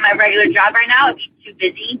I was in my regular job right now, I'd be too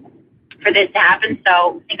busy for this to happen.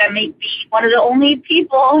 So I think I may be one of the only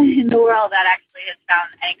people in the world that actually has found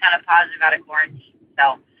any kind of positive out of quarantine.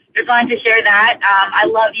 So just wanted to share that. I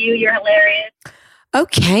love you. You're hilarious.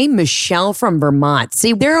 Okay, Michelle from Vermont.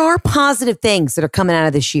 See, there are positive things that are coming out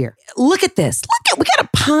of this year. Look at this. We got a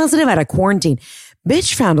positive out of quarantine.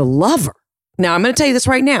 Bitch found a lover. Now, I'm going to tell you this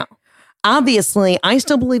right now. Obviously, I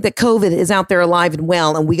still believe that COVID is out there alive and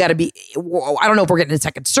well, and we got to be, I don't know if we're getting a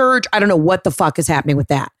second surge. I don't know what the fuck is happening with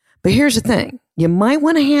that. But here's the thing. You might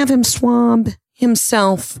want to have him swab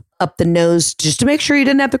himself up the nose just to make sure he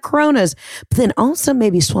didn't have the coronas, but then also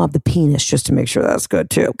maybe swab the penis just to make sure that's good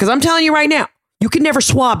too. Because I'm telling you right now, you can never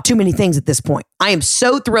swab too many things at this point. I am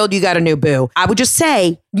so thrilled you got a new boo. I would just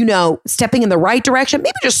say, stepping in the right direction,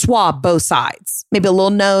 maybe just swab both sides. Maybe a little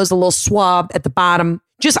nose, a little swab at the bottom.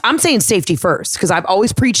 I'm saying safety first, because I've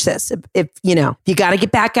always preached this. If you got to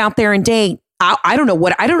get back out there and date. I don't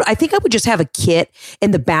know I think I would just have a kit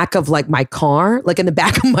in the back of like my car, like in the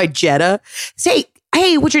back of my Jetta. Say,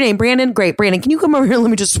 hey, what's your name? Brandon? Great. Brandon, can you come over here and let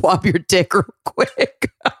me just swab your dick real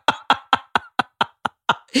quick?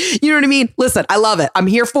 You know what I mean? Listen, I love it. I'm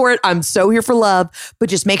here for it. I'm so here for love, but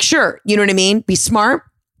just make sure, you know what I mean? Be smart,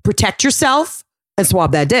 protect yourself, and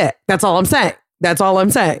swab that dick. That's all I'm saying. That's all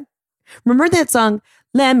I'm saying. Remember that song?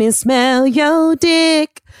 Let me smell your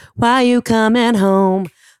dick while you coming home.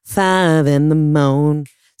 5 a.m.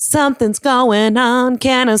 Something's going on.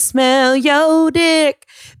 Can I smell your dick?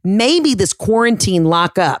 Maybe this quarantine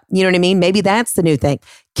lock up. You know what I mean? Maybe that's the new thing.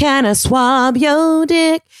 Can I swab your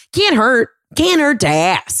dick? Can't hurt. Can't hurt to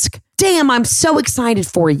ask. Damn, I'm so excited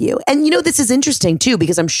for you. And this is interesting too,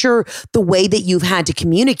 because I'm sure the way that you've had to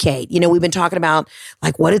communicate, we've been talking about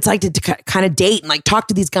like what it's like to kind of date and like talk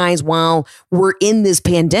to these guys while we're in this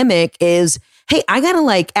pandemic is, hey, I got to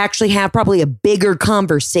like actually have probably a bigger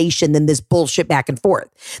conversation than this bullshit back and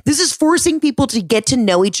forth. This is forcing people to get to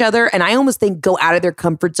know each other. And I almost think go out of their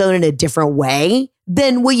comfort zone in a different way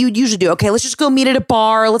than what you'd usually do. Okay, let's just go meet at a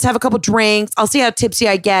bar. Let's have a couple drinks. I'll see how tipsy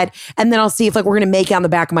I get. And then I'll see if like we're going to make out in the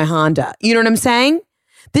back of my Honda. You know what I'm saying?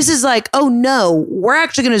 This is like, oh no, we're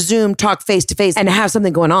actually going to Zoom, talk face to face and have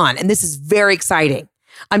something going on. And this is very exciting.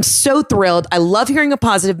 I'm so thrilled. I love hearing a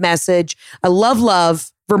positive message. I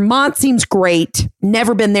love. Vermont seems great.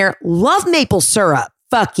 Never been there. Love maple syrup.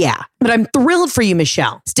 Fuck yeah. But I'm thrilled for you,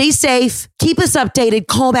 Michelle. Stay safe. Keep us updated.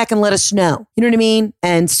 Call back and let us know. You know what I mean?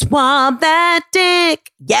 And swab that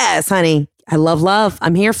dick. Yes, honey. I love.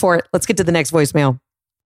 I'm here for it. Let's get to the next voicemail.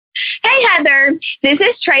 Hey, Heather. This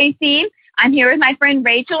is Tracy. I'm here with my friend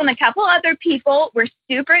Rachel and a couple other people. We're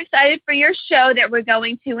super excited for your show that we're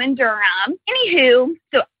going to in Durham. Anywho,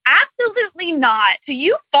 so absolutely not. So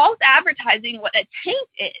you false advertising what a taint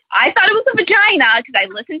is. I thought it was a vagina because I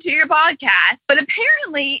listened to your podcast. But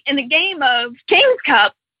apparently in the game of King's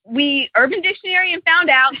Cup, we Urban Dictionary and found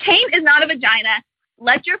out taint is not a vagina.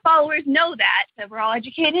 Let your followers know that. So we're all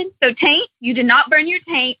educated. So taint, you did not burn your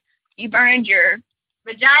taint. You burned your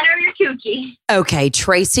vagina or your coochie. Okay,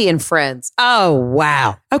 Tracy and friends. Oh,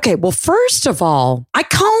 wow. Okay, well, first of all, I've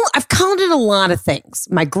called it a lot of things.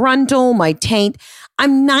 My grundle, my taint.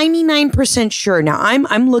 I'm 99% sure. Now,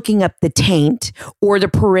 I'm looking up the taint or the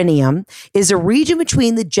perineum is a region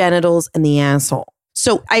between the genitals and the asshole.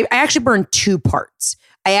 So I actually burned 2 parts.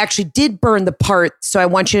 I actually did burn the part. So I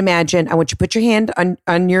want you to imagine, I want you to put your hand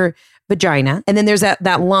on your vagina. And then there's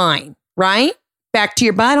that line, right? Back to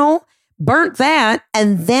your butthole. Burnt that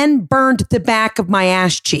and then burned the back of my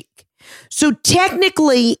ass cheek. So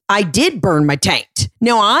technically, I did burn my taint.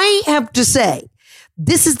 Now, I have to say,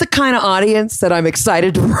 this is the kind of audience that I'm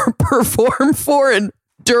excited to perform for in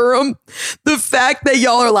Durham. The fact that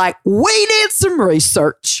y'all are like, we need some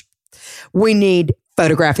research. We need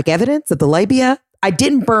photographic evidence of the labia. I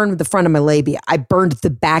didn't burn the front of my labia. I burned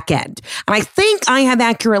the back end. And I think I have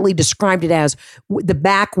accurately described it as the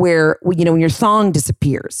back where, when your thong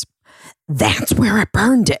disappears. That's where I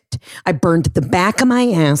burned it. I burned the back of my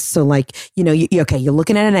ass. So like, you're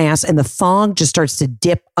looking at an ass and the thong just starts to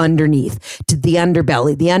dip underneath to the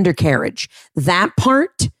underbelly, the undercarriage. That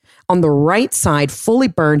part on the right side fully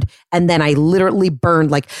burned. And then I literally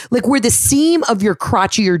burned like where the seam of your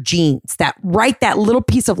crotch of your jeans, that little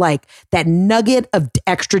piece of like that nugget of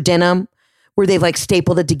extra denim where they've like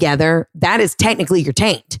stapled it together. That is technically your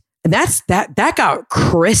taint. And that got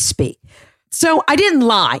crispy. So I didn't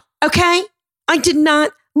lie. Okay? I did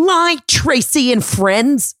not lie, Tracy and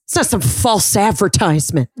friends. It's not some false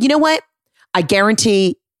advertisement. You know what? I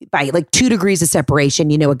guarantee by like 2 degrees of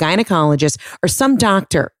separation, a gynecologist or some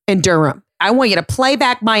doctor in Durham. I want you to play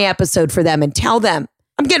back my episode for them and tell them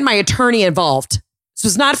I'm getting my attorney involved. This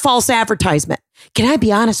was not false advertisement. Can I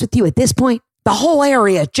be honest with you at this point? The whole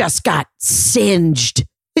area just got singed.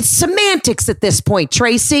 It's semantics at this point,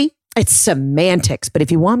 Tracy. It's semantics. But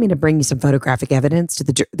if you want me to bring you some photographic evidence to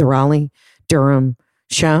the Raleigh-Durham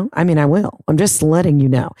show, I mean, I will. I'm just letting you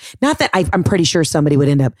know. Not that I'm pretty sure somebody would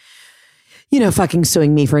end up, fucking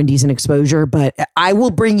suing me for indecent exposure, but I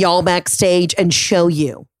will bring y'all backstage and show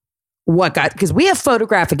you because we have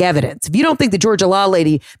photographic evidence. If you don't think the Georgia Law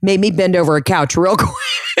lady made me bend over a couch real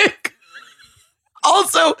quick.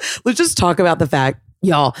 Also, let's just talk about the fact,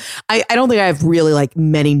 y'all, I don't think I have really like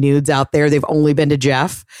many nudes out there. They've only been to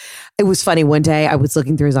Jeff. It was funny. One day I was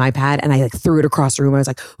looking through his iPad and I like threw it across the room. I was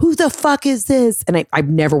like, who the fuck is this? And I've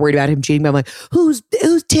never worried about him cheating, but I'm like, whose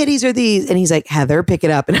titties are these? And he's like, Heather, pick it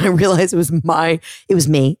up. And I realized it was me. It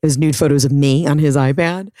was nude photos of me on his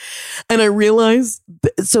iPad. And I realized,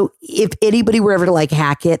 so if anybody were ever to like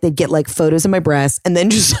hack it, they'd get like photos of my breasts and then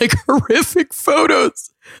just like horrific photos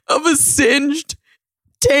of a singed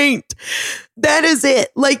taint. That is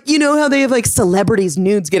it. Like, you know how they have like celebrities'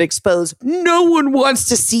 nudes get exposed? No one wants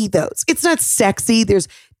to see those. It's not sexy. There's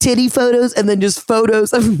titty photos and then just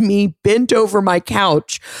photos of me bent over my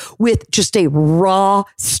couch with just a raw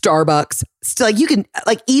Starbucks. Still, like you can,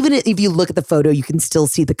 like, even if you look at the photo, you can still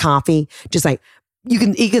see the coffee. Just like you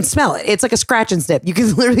can smell it. It's like a scratch and sniff. You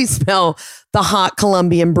can literally smell the hot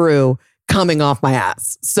Colombian brew coming off my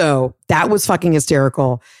ass. So that was fucking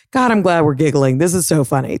hysterical. God, I'm glad we're giggling. This is so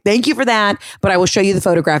funny. Thank you for that. But I will show you the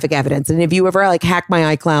photographic evidence. And if you ever like hack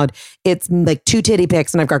my iCloud, it's like 2 titty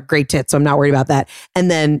pics and I've got great tits. So I'm not worried about that. And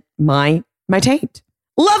then my taint.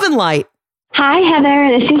 Love and light. Hi,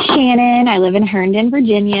 Heather. This is Shannon. I live in Herndon,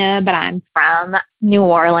 Virginia, but I'm from New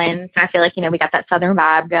Orleans. I feel like, we got that Southern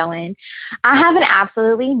vibe going. I haven't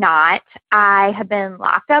absolutely not. I have been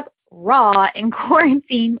locked up raw in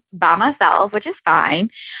quarantine by myself, which is fine.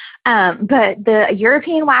 But the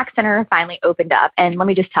European Wax Center finally opened up. And let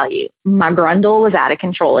me just tell you, my grundle was out of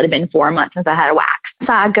control. It had been 4 months since I had a wax.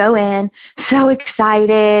 So I go in so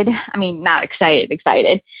excited. I mean, not excited.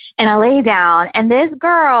 And I lay down and this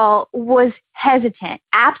girl was hesitant.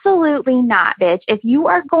 Absolutely not, bitch. If you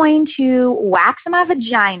are going to wax my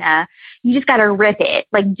vagina, you just got to rip it.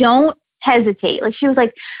 Like, don't hesitate. Like, she was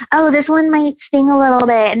like, oh, this one might sting a little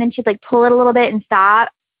bit. And then she'd like pull it a little bit and stop.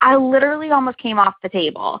 I literally almost came off the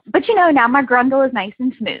table. But now my grundle is nice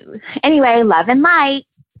and smooth. Anyway, love and light.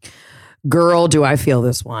 Girl, do I feel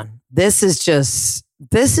this one. This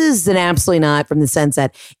is an absolutely not, from the sense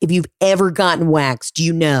that if you've ever gotten waxed,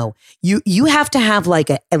 you have to have like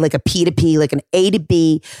a P2P, like an A to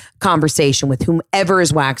B conversation with whomever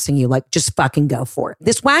is waxing you. Like, just fucking go for it.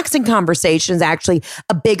 This waxing conversation is actually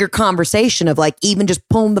a bigger conversation of like even just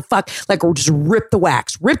pulling the fuck, like, or just rip the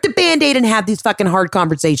wax, rip the Band-Aid and have these fucking hard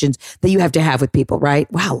conversations that you have to have with people,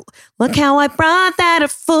 right? Wow. Look how I brought that a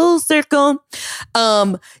full circle.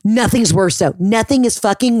 Nothing's worse though. Nothing is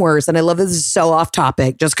fucking worse. And I love this is so off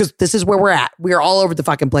topic just because this is where we're at. We are all over the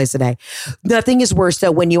fucking place today. Nothing is worse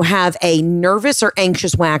though when you have a nervous or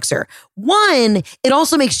anxious waxer. One, it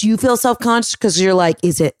also makes you feel self-conscious because you're like,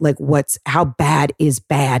 is it like how bad is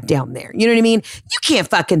bad down there? You know what I mean? You can't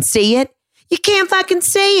fucking see it. You can't fucking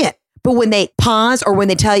see it. But when they pause or when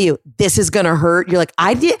they tell you this is going to hurt, you're like,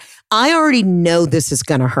 I already know this is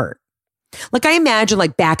going to hurt. Like, I imagine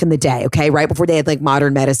like back in the day, okay, right before they had like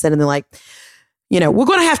modern medicine and they're like, we're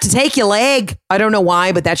going to have to take your leg. I don't know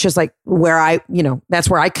why, but that's just like where that's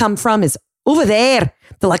where I come from, is over there.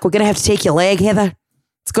 They're like, we're going to have to take your leg, Heather.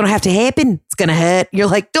 It's going to have to happen. It's going to hurt. You're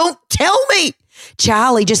like, don't tell me,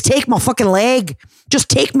 Charlie, just take my fucking leg. Just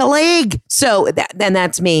take my leg. So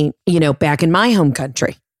that's me, back in my home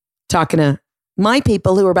country, talking to my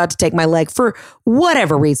people who are about to take my leg for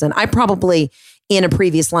whatever reason. I probably in a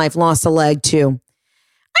previous life lost a leg to,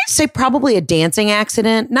 I'd say probably a dancing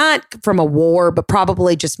accident, not from a war, but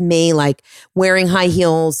probably just me like wearing high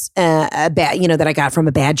heels, that I got from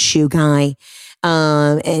a bad shoe guy.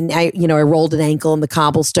 And I rolled an ankle in the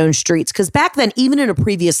cobblestone streets. Cause back then, even in a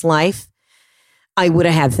previous life, I would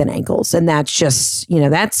have had thin ankles. And that's just,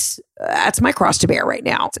 that's my cross to bear right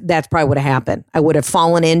now. That's probably what happened. I would have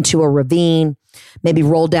fallen into a ravine, maybe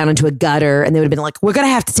rolled down into a gutter, and they would have been like, we're going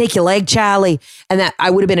to have to take your leg, Charlie. And that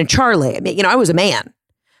I would have been a Charlie. I mean, I was a man,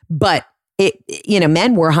 but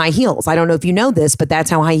men wore high heels. I don't know if you know this, but that's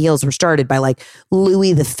how high heels were started, by like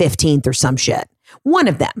Louis the 15th or some shit. One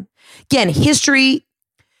of them. Again, history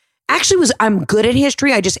actually I'm good at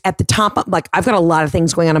history. I just at the top, like I've got a lot of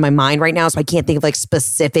things going on in my mind right now. So I can't think of like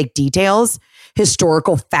specific details,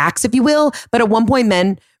 historical facts, if you will. But at one point,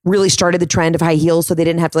 men really started the trend of high heels so they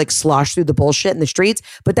didn't have to like slosh through the bullshit in the streets.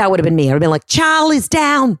 But that would have been me. I would have been like, Charlie's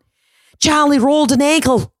down. Charlie rolled an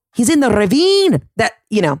ankle. He's in the ravine. That,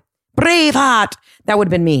 Braveheart. That would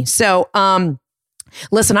have been me. So,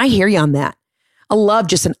 listen, I hear you on that. I love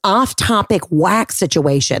just an off-topic wax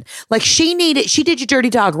situation. Like she did your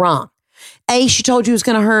dirty dog wrong. She told you it was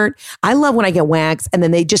going to hurt. I love when I get wax and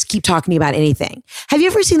then they just keep talking about anything. Have you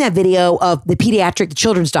ever seen that video of the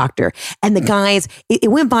children's doctor and the guys,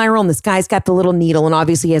 it went viral and this guy's got the little needle and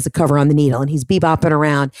obviously he has a cover on the needle and he's bebopping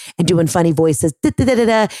around and doing funny voices,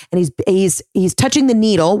 and he's touching the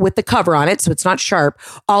needle with the cover on it so it's not sharp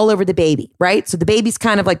all over the baby, right? So the baby's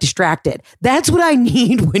kind of like distracted. That's what I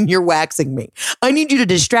need when you're waxing me. I need you to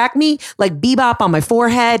distract me, like bebop on my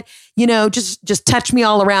forehead, just touch me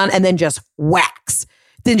all around and then just wax.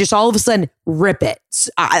 Then just all of a sudden rip it.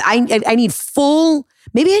 I need full,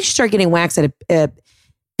 maybe I should start getting wax at a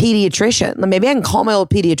pediatrician. Maybe I can call my old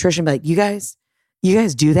pediatrician and be like, you guys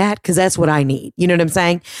do that? Because that's what I need. You know what I'm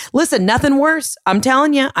saying? Listen, nothing worse. I'm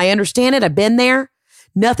telling you, I understand it. I've been there.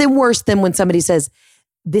 Nothing worse than when somebody says,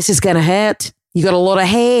 this is going to hurt. You got a lot of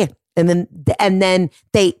hair. And then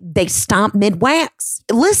they stomp mid-wax.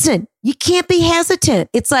 Listen, you can't be hesitant.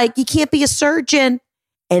 It's like you can't be a surgeon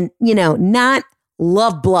and, not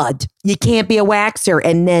love blood. You can't be a waxer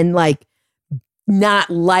and then not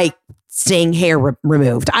like seeing hair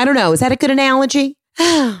removed. I don't know. Is that a good analogy?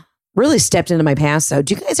 Really stepped into my past. So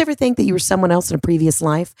do you guys ever think that you were someone else in a previous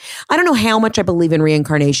life? I don't know how much I believe in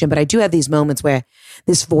reincarnation, but I do have these moments where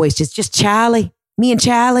this voice is just Charlie. Me and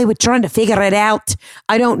Charlie were trying to figure it out.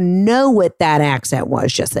 I don't know what that accent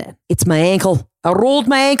was just then. It's my ankle. I rolled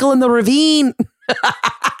my ankle in the ravine.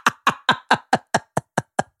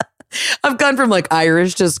 I've gone from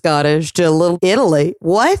Irish to Scottish to a little Italy.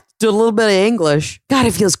 What? To a little bit of English. God,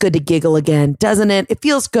 it feels good to giggle again, doesn't it? It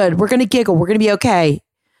feels good. We're going to giggle. We're going to be okay.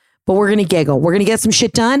 But we're going to giggle. We're going to get some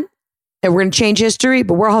shit done and we're going to change history,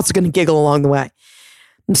 but we're also going to giggle along the way.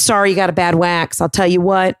 I'm sorry you got a bad wax. I'll tell you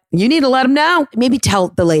what, you need to let them know. Maybe tell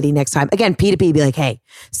the lady next time. Again, P2P, be like, hey,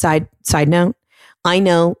 side note, I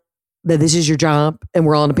know that this is your job and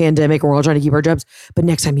we're all in a pandemic and we're all trying to keep our jobs, but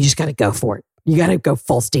next time you just got to go for it. You got to go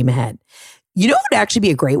full steam ahead. You know what would actually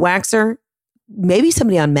be a great waxer? Maybe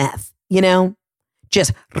somebody on meth,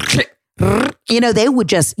 just, they would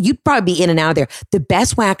just, you'd probably be in and out of there. The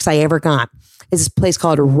best wax I ever got is this place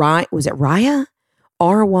called Raya?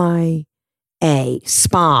 RYA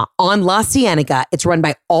spa on La Cienega. It's run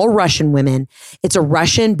by all Russian women. It's a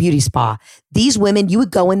Russian beauty spa. These women, you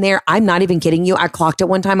would go in there. I'm not even kidding you. I clocked it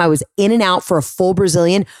one time. I was in and out for a full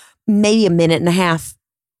Brazilian, maybe a minute and a half.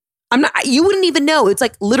 You wouldn't even know. It's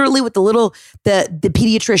like literally what the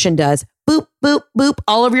pediatrician does. Boop, boop, boop,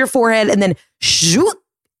 all over your forehead. And then shoot,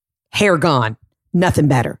 hair gone. Nothing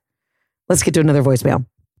better. Let's get to another voicemail.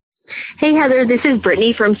 Hey, Heather, this is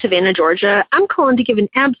Brittany from Savannah, Georgia. I'm calling to give an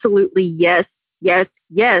absolutely yes to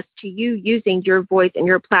you using your voice and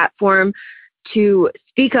your platform to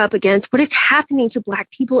speak up against what is happening to Black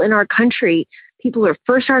people in our country. People are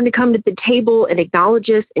first starting to come to the table and acknowledge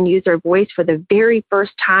us and use their voice for the very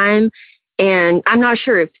first time. And I'm not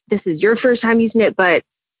sure if this is your first time using it, but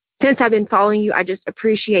since I've been following you, I just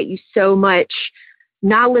appreciate you so much.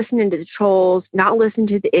 Not listening to the trolls, not listening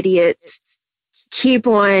to the idiots. Keep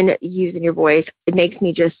on using your voice. It makes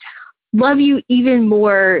me just love you even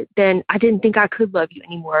more than I didn't think I could love you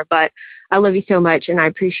anymore. But I love you so much and I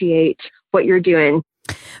appreciate what you're doing.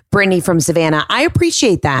 Brittany from Savannah, I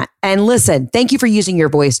appreciate that. And listen, thank you for using your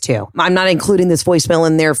voice too. I'm not including this voicemail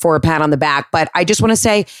in there for a pat on the back, but I just want to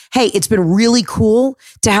say, hey, it's been really cool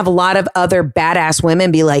to have a lot of other badass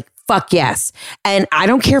women be like, fuck yes. And I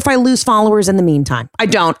don't care if I lose followers in the meantime. I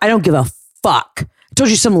don't give a fuck. I told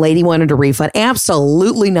you some lady wanted a refund.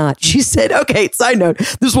 Absolutely not. She said, okay, side note,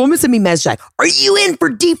 this woman sent me a message like, are you in for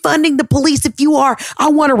defunding the police? If you are, I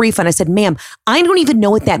want a refund. I said, ma'am, I don't even know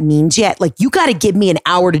what that means yet. Like, you got to give me an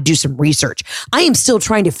hour to do some research. I am still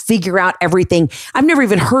trying to figure out everything. I've never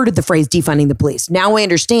even heard of the phrase defunding the police. Now I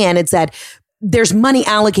understand it's that there's money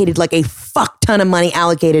allocated, like a fuck ton of money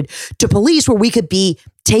allocated to police, where we could be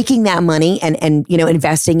taking that money and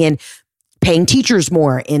investing in paying teachers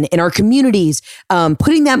more in our communities,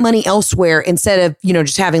 putting that money elsewhere instead of,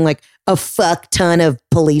 just having like a fuck ton of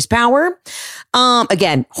police power.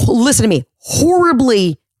 Again, listen to me,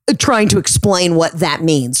 horribly trying to explain what that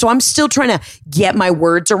means. So I'm still trying to get my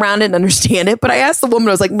words around it and understand it. But I asked the woman,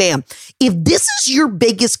 I was like, ma'am, if this is your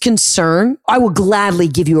biggest concern, I will gladly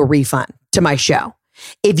give you a refund to my show.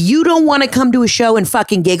 If you don't want to come to a show and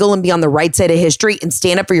fucking giggle and be on the right side of history and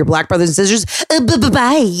stand up for your Black brothers and sisters,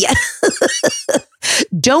 bye.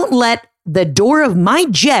 Don't let the door of my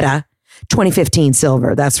Jetta 2015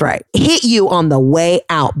 silver, that's right, hit you on the way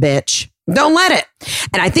out, bitch. Don't let it.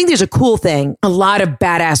 And I think there's a cool thing. A lot of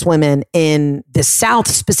badass women in the South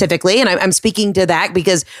specifically, and I'm speaking to that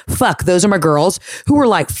because fuck, those are my girls who were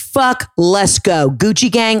like, fuck, let's go.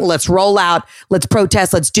 Gucci gang, let's roll out. Let's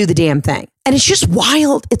protest. Let's do the damn thing. And it's just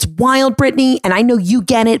wild. It's wild, Brittany. And I know you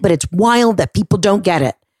get it, but it's wild that people don't get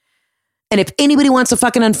it. And if anybody wants to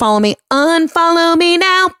fucking unfollow me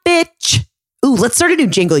now, bitch. Ooh, let's start a new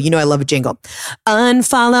jingle. You know I love a jingle.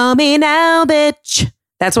 Unfollow me now, bitch.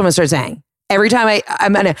 That's what I'm going to start saying. Every time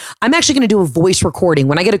I'm actually going to do a voice recording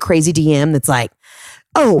when I get a crazy DM that's like,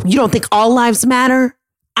 oh, you don't think all lives matter?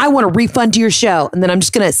 I want a refund to your show. And then I'm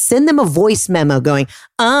just going to send them a voice memo going,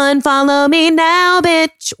 unfollow me now,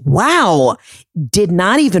 bitch. Wow. Did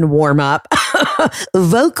not even warm up.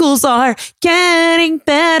 Vocals are getting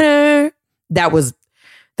better. That was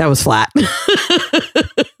flat.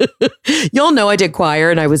 Y'all know I did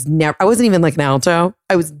choir and I wasn't even like an alto.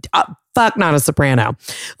 I was not a soprano.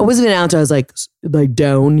 I wasn't an alto. I was like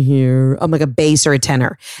down here. I'm like a bass or a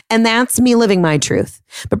tenor. And that's me living my truth.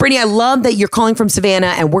 But Brittany, I love that you're calling from Savannah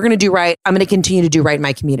and we're going to do right. I'm going to continue to do right in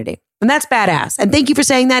my community. And that's badass. And thank you for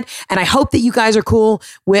saying that. And I hope that you guys are cool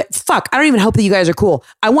with, I don't even hope that you guys are cool.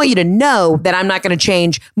 I want you to know that I'm not going to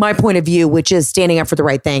change my point of view, which is standing up for the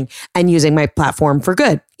right thing and using my platform for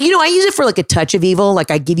good. You know, I use it for like a touch of evil. Like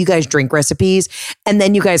I give you guys drink recipes and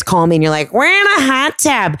then you guys call me and you're like, we're in a hot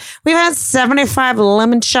tub. We've had 75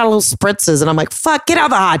 limoncello spritzes. And I'm like, fuck, get out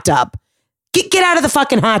of the hot tub. Get out of the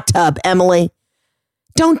fucking hot tub, Emily.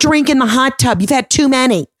 Don't drink in the hot tub. You've had too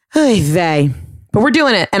many. Oy vey. But we're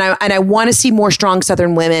doing it. And I want to see more strong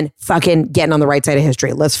Southern women fucking getting on the right side of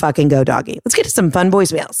history. Let's fucking go, doggy. Let's get to some fun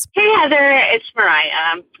voicemails. Hey, Heather. It's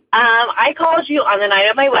Mariah. I called you on the night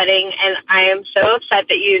of my wedding, and I am so upset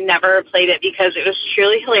that you never played it because it was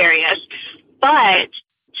truly hilarious. But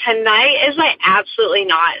tonight is my absolutely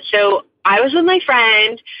not. So I was with my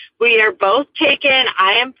friend. We are both taken.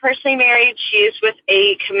 I am personally married. She is with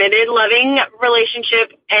a committed, loving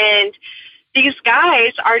relationship. And these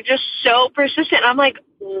guys are just so persistent. I'm like,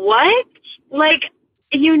 what? Like,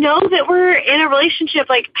 you know that we're in a relationship.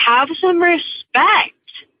 Like, have some respect.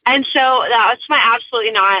 And so that's my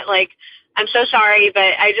absolutely not. Like, I'm so sorry,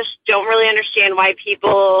 but I just don't really understand why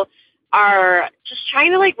people are just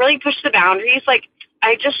trying to, like, really push the boundaries. Like,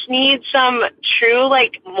 I just need some true,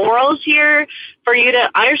 like, morals here for you to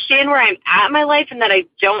understand where I'm at in my life and that I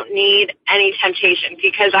don't need any temptation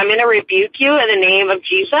because I'm going to rebuke you in the name of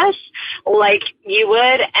Jesus like you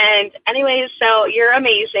would. And anyways, so you're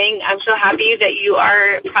amazing. I'm so happy that you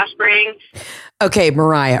are prospering. Okay,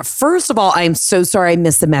 Mariah, first of all, I'm so sorry I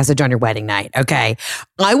missed the message on your wedding night. Okay.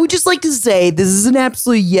 I would just like to say this is an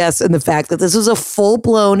absolute yes in the fact that this is a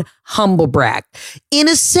full-blown humble brag in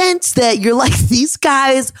a sense that you're like, these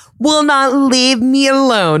guys will not leave me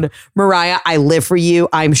alone. Mariah, I live for you.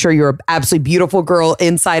 I'm sure you're an absolutely beautiful girl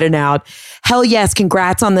inside and out. Hell yes.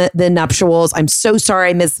 Congrats on the nuptials. I'm so sorry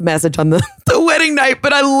I missed the message on the wedding night,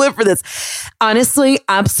 but I live for this. Honestly,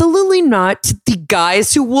 absolutely not to the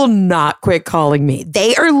guys who will not quit calling me.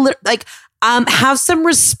 They are like, have some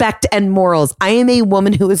respect and morals. I am a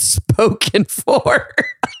woman who is spoken for.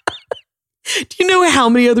 Do you know how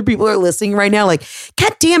many other people are listening right now? Like,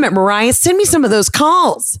 God damn it, Mariah, send me some of those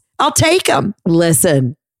calls. I'll take them.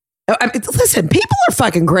 Listen, people are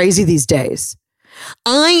fucking crazy these days.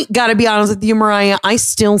 I got to be honest with you, Mariah. I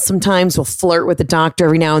still sometimes will flirt with the doctor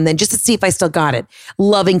every now and then just to see if I still got it.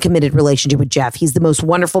 Loving, committed relationship with Jeff. He's the most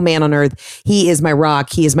wonderful man on earth. He is my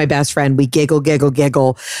rock. He is my best friend. We giggle.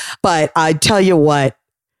 But I tell you what,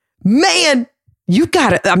 man, you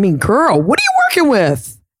got it. I mean, girl, what are you working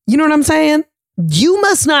with? You know what I'm saying? You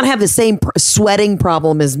must not have the same sweating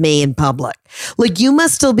problem as me in public. Like you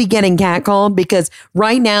must still be getting catcalled because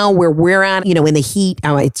right now where we're at, you know, in the heat,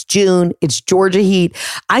 it's June, it's Georgia heat.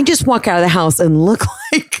 I just walk out of the house and look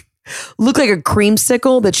like a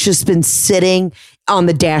creamsicle that's just been sitting on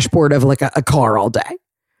the dashboard of like a car all day.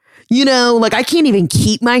 You know, like I can't even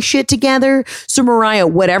keep my shit together. So Mariah,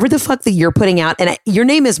 whatever the fuck that you're putting out, and your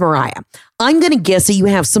name is Mariah, I'm going to guess that you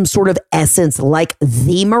have some sort of essence like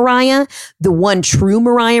the Mariah, the one true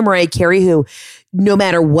Mariah Carey, who no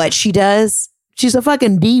matter what she does, she's a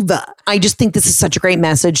fucking diva. I just think this is such a great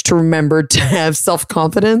message to remember to have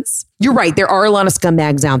self-confidence. You're right. There are a lot of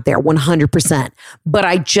scumbags out there, 100%.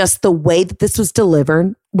 But the way that this was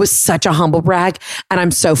delivered was such a humble brag. And I'm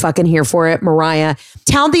so fucking here for it. Mariah,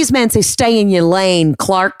 tell these men, say, stay in your lane,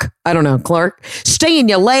 Clark. I don't know, Clark. Stay in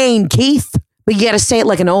your lane, Keith. But you got to say it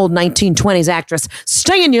like an old 1920s actress.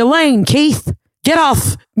 Stay in your lane, Keith. Get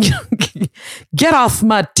off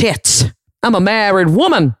my tits. I'm a married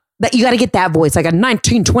woman. That you got to get that voice like a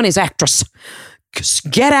 1920s actress.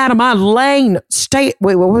 Get out of my lane. Wait,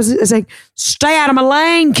 what was it? It's like, stay out of my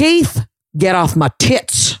lane, Keith. Get off my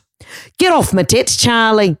tits. Get off my tits,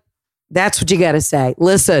 Charlie. That's what you got to say.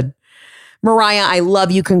 Listen, Mariah, I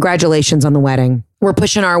love you. Congratulations on the wedding. We're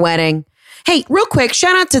pushing our wedding. Hey, real quick,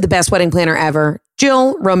 shout out to the best wedding planner ever,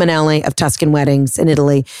 Jill Romanelli of Tuscan Weddings in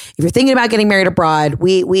Italy. If you're thinking about getting married abroad,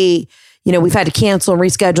 we've had to cancel and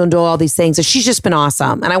reschedule and do all these things. So she's just been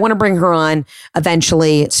awesome. And I want to bring her on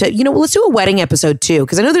eventually. So, let's do a wedding episode too.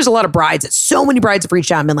 Cause I know there's a lot of brides. So many brides have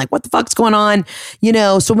reached out and been like, what the fuck's going on?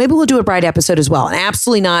 So maybe we'll do a bride episode as well. And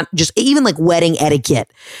absolutely not just even like wedding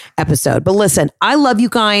etiquette episode. But listen, I love you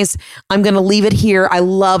guys. I'm going to leave it here. I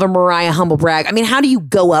love a Mariah humble brag. I mean, how do you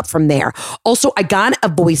go up from there? Also, I got a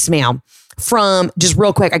voicemail just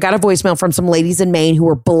real quick, I got a voicemail from some ladies in Maine who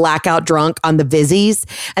were blackout drunk on the Vizzies,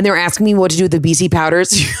 and they were asking me what to do with the BC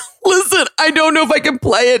powders. Listen, I don't know if I can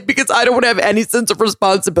play it because I don't want to have any sense of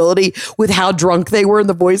responsibility with how drunk they were in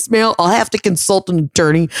the voicemail. I'll have to consult an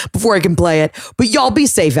attorney before I can play it. But y'all be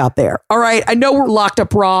safe out there. All right. I know we're locked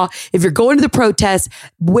up raw. If you're going to the protest,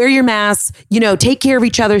 wear your masks, take care of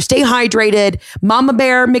each other, stay hydrated. Mama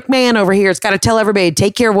Bear McMahon over here has got to tell everybody to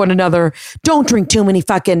take care of one another. Don't drink too many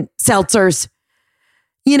fucking seltzers.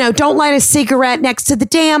 Don't light a cigarette next to the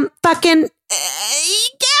damn fucking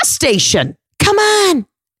gas station. Come on.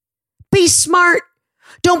 Be smart.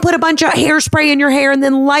 Don't put a bunch of hairspray in your hair and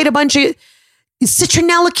then light a bunch of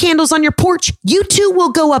citronella candles on your porch. You too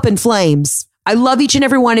will go up in flames. I love each and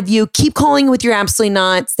every one of you. Keep calling with your absolutely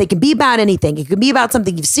nots. They can be about anything. It can be about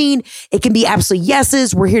something you've seen. It can be absolutely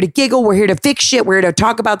yeses. We're here to giggle. We're here to fix shit. We're here to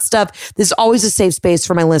talk about stuff. This is always a safe space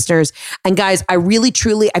for my listeners. And guys, I really,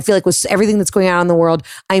 truly, I feel like with everything that's going on in the world,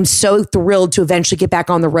 I am so thrilled to eventually get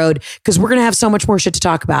back on the road because we're going to have so much more shit to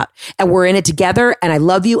talk about. And we're in it together. And I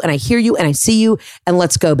love you. And I hear you. And I see you. And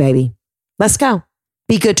let's go, baby. Let's go.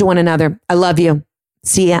 Be good to one another. I love you.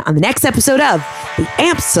 See ya on the next episode of the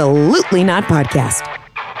Absolutely Not Podcast.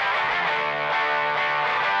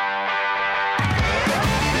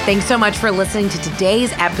 Thanks so much for listening to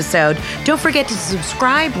today's episode. Don't forget to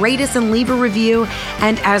subscribe, rate us, and leave a review.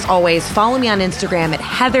 And as always, follow me on Instagram at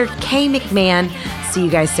Heather K. McMahon. See you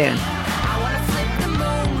guys soon.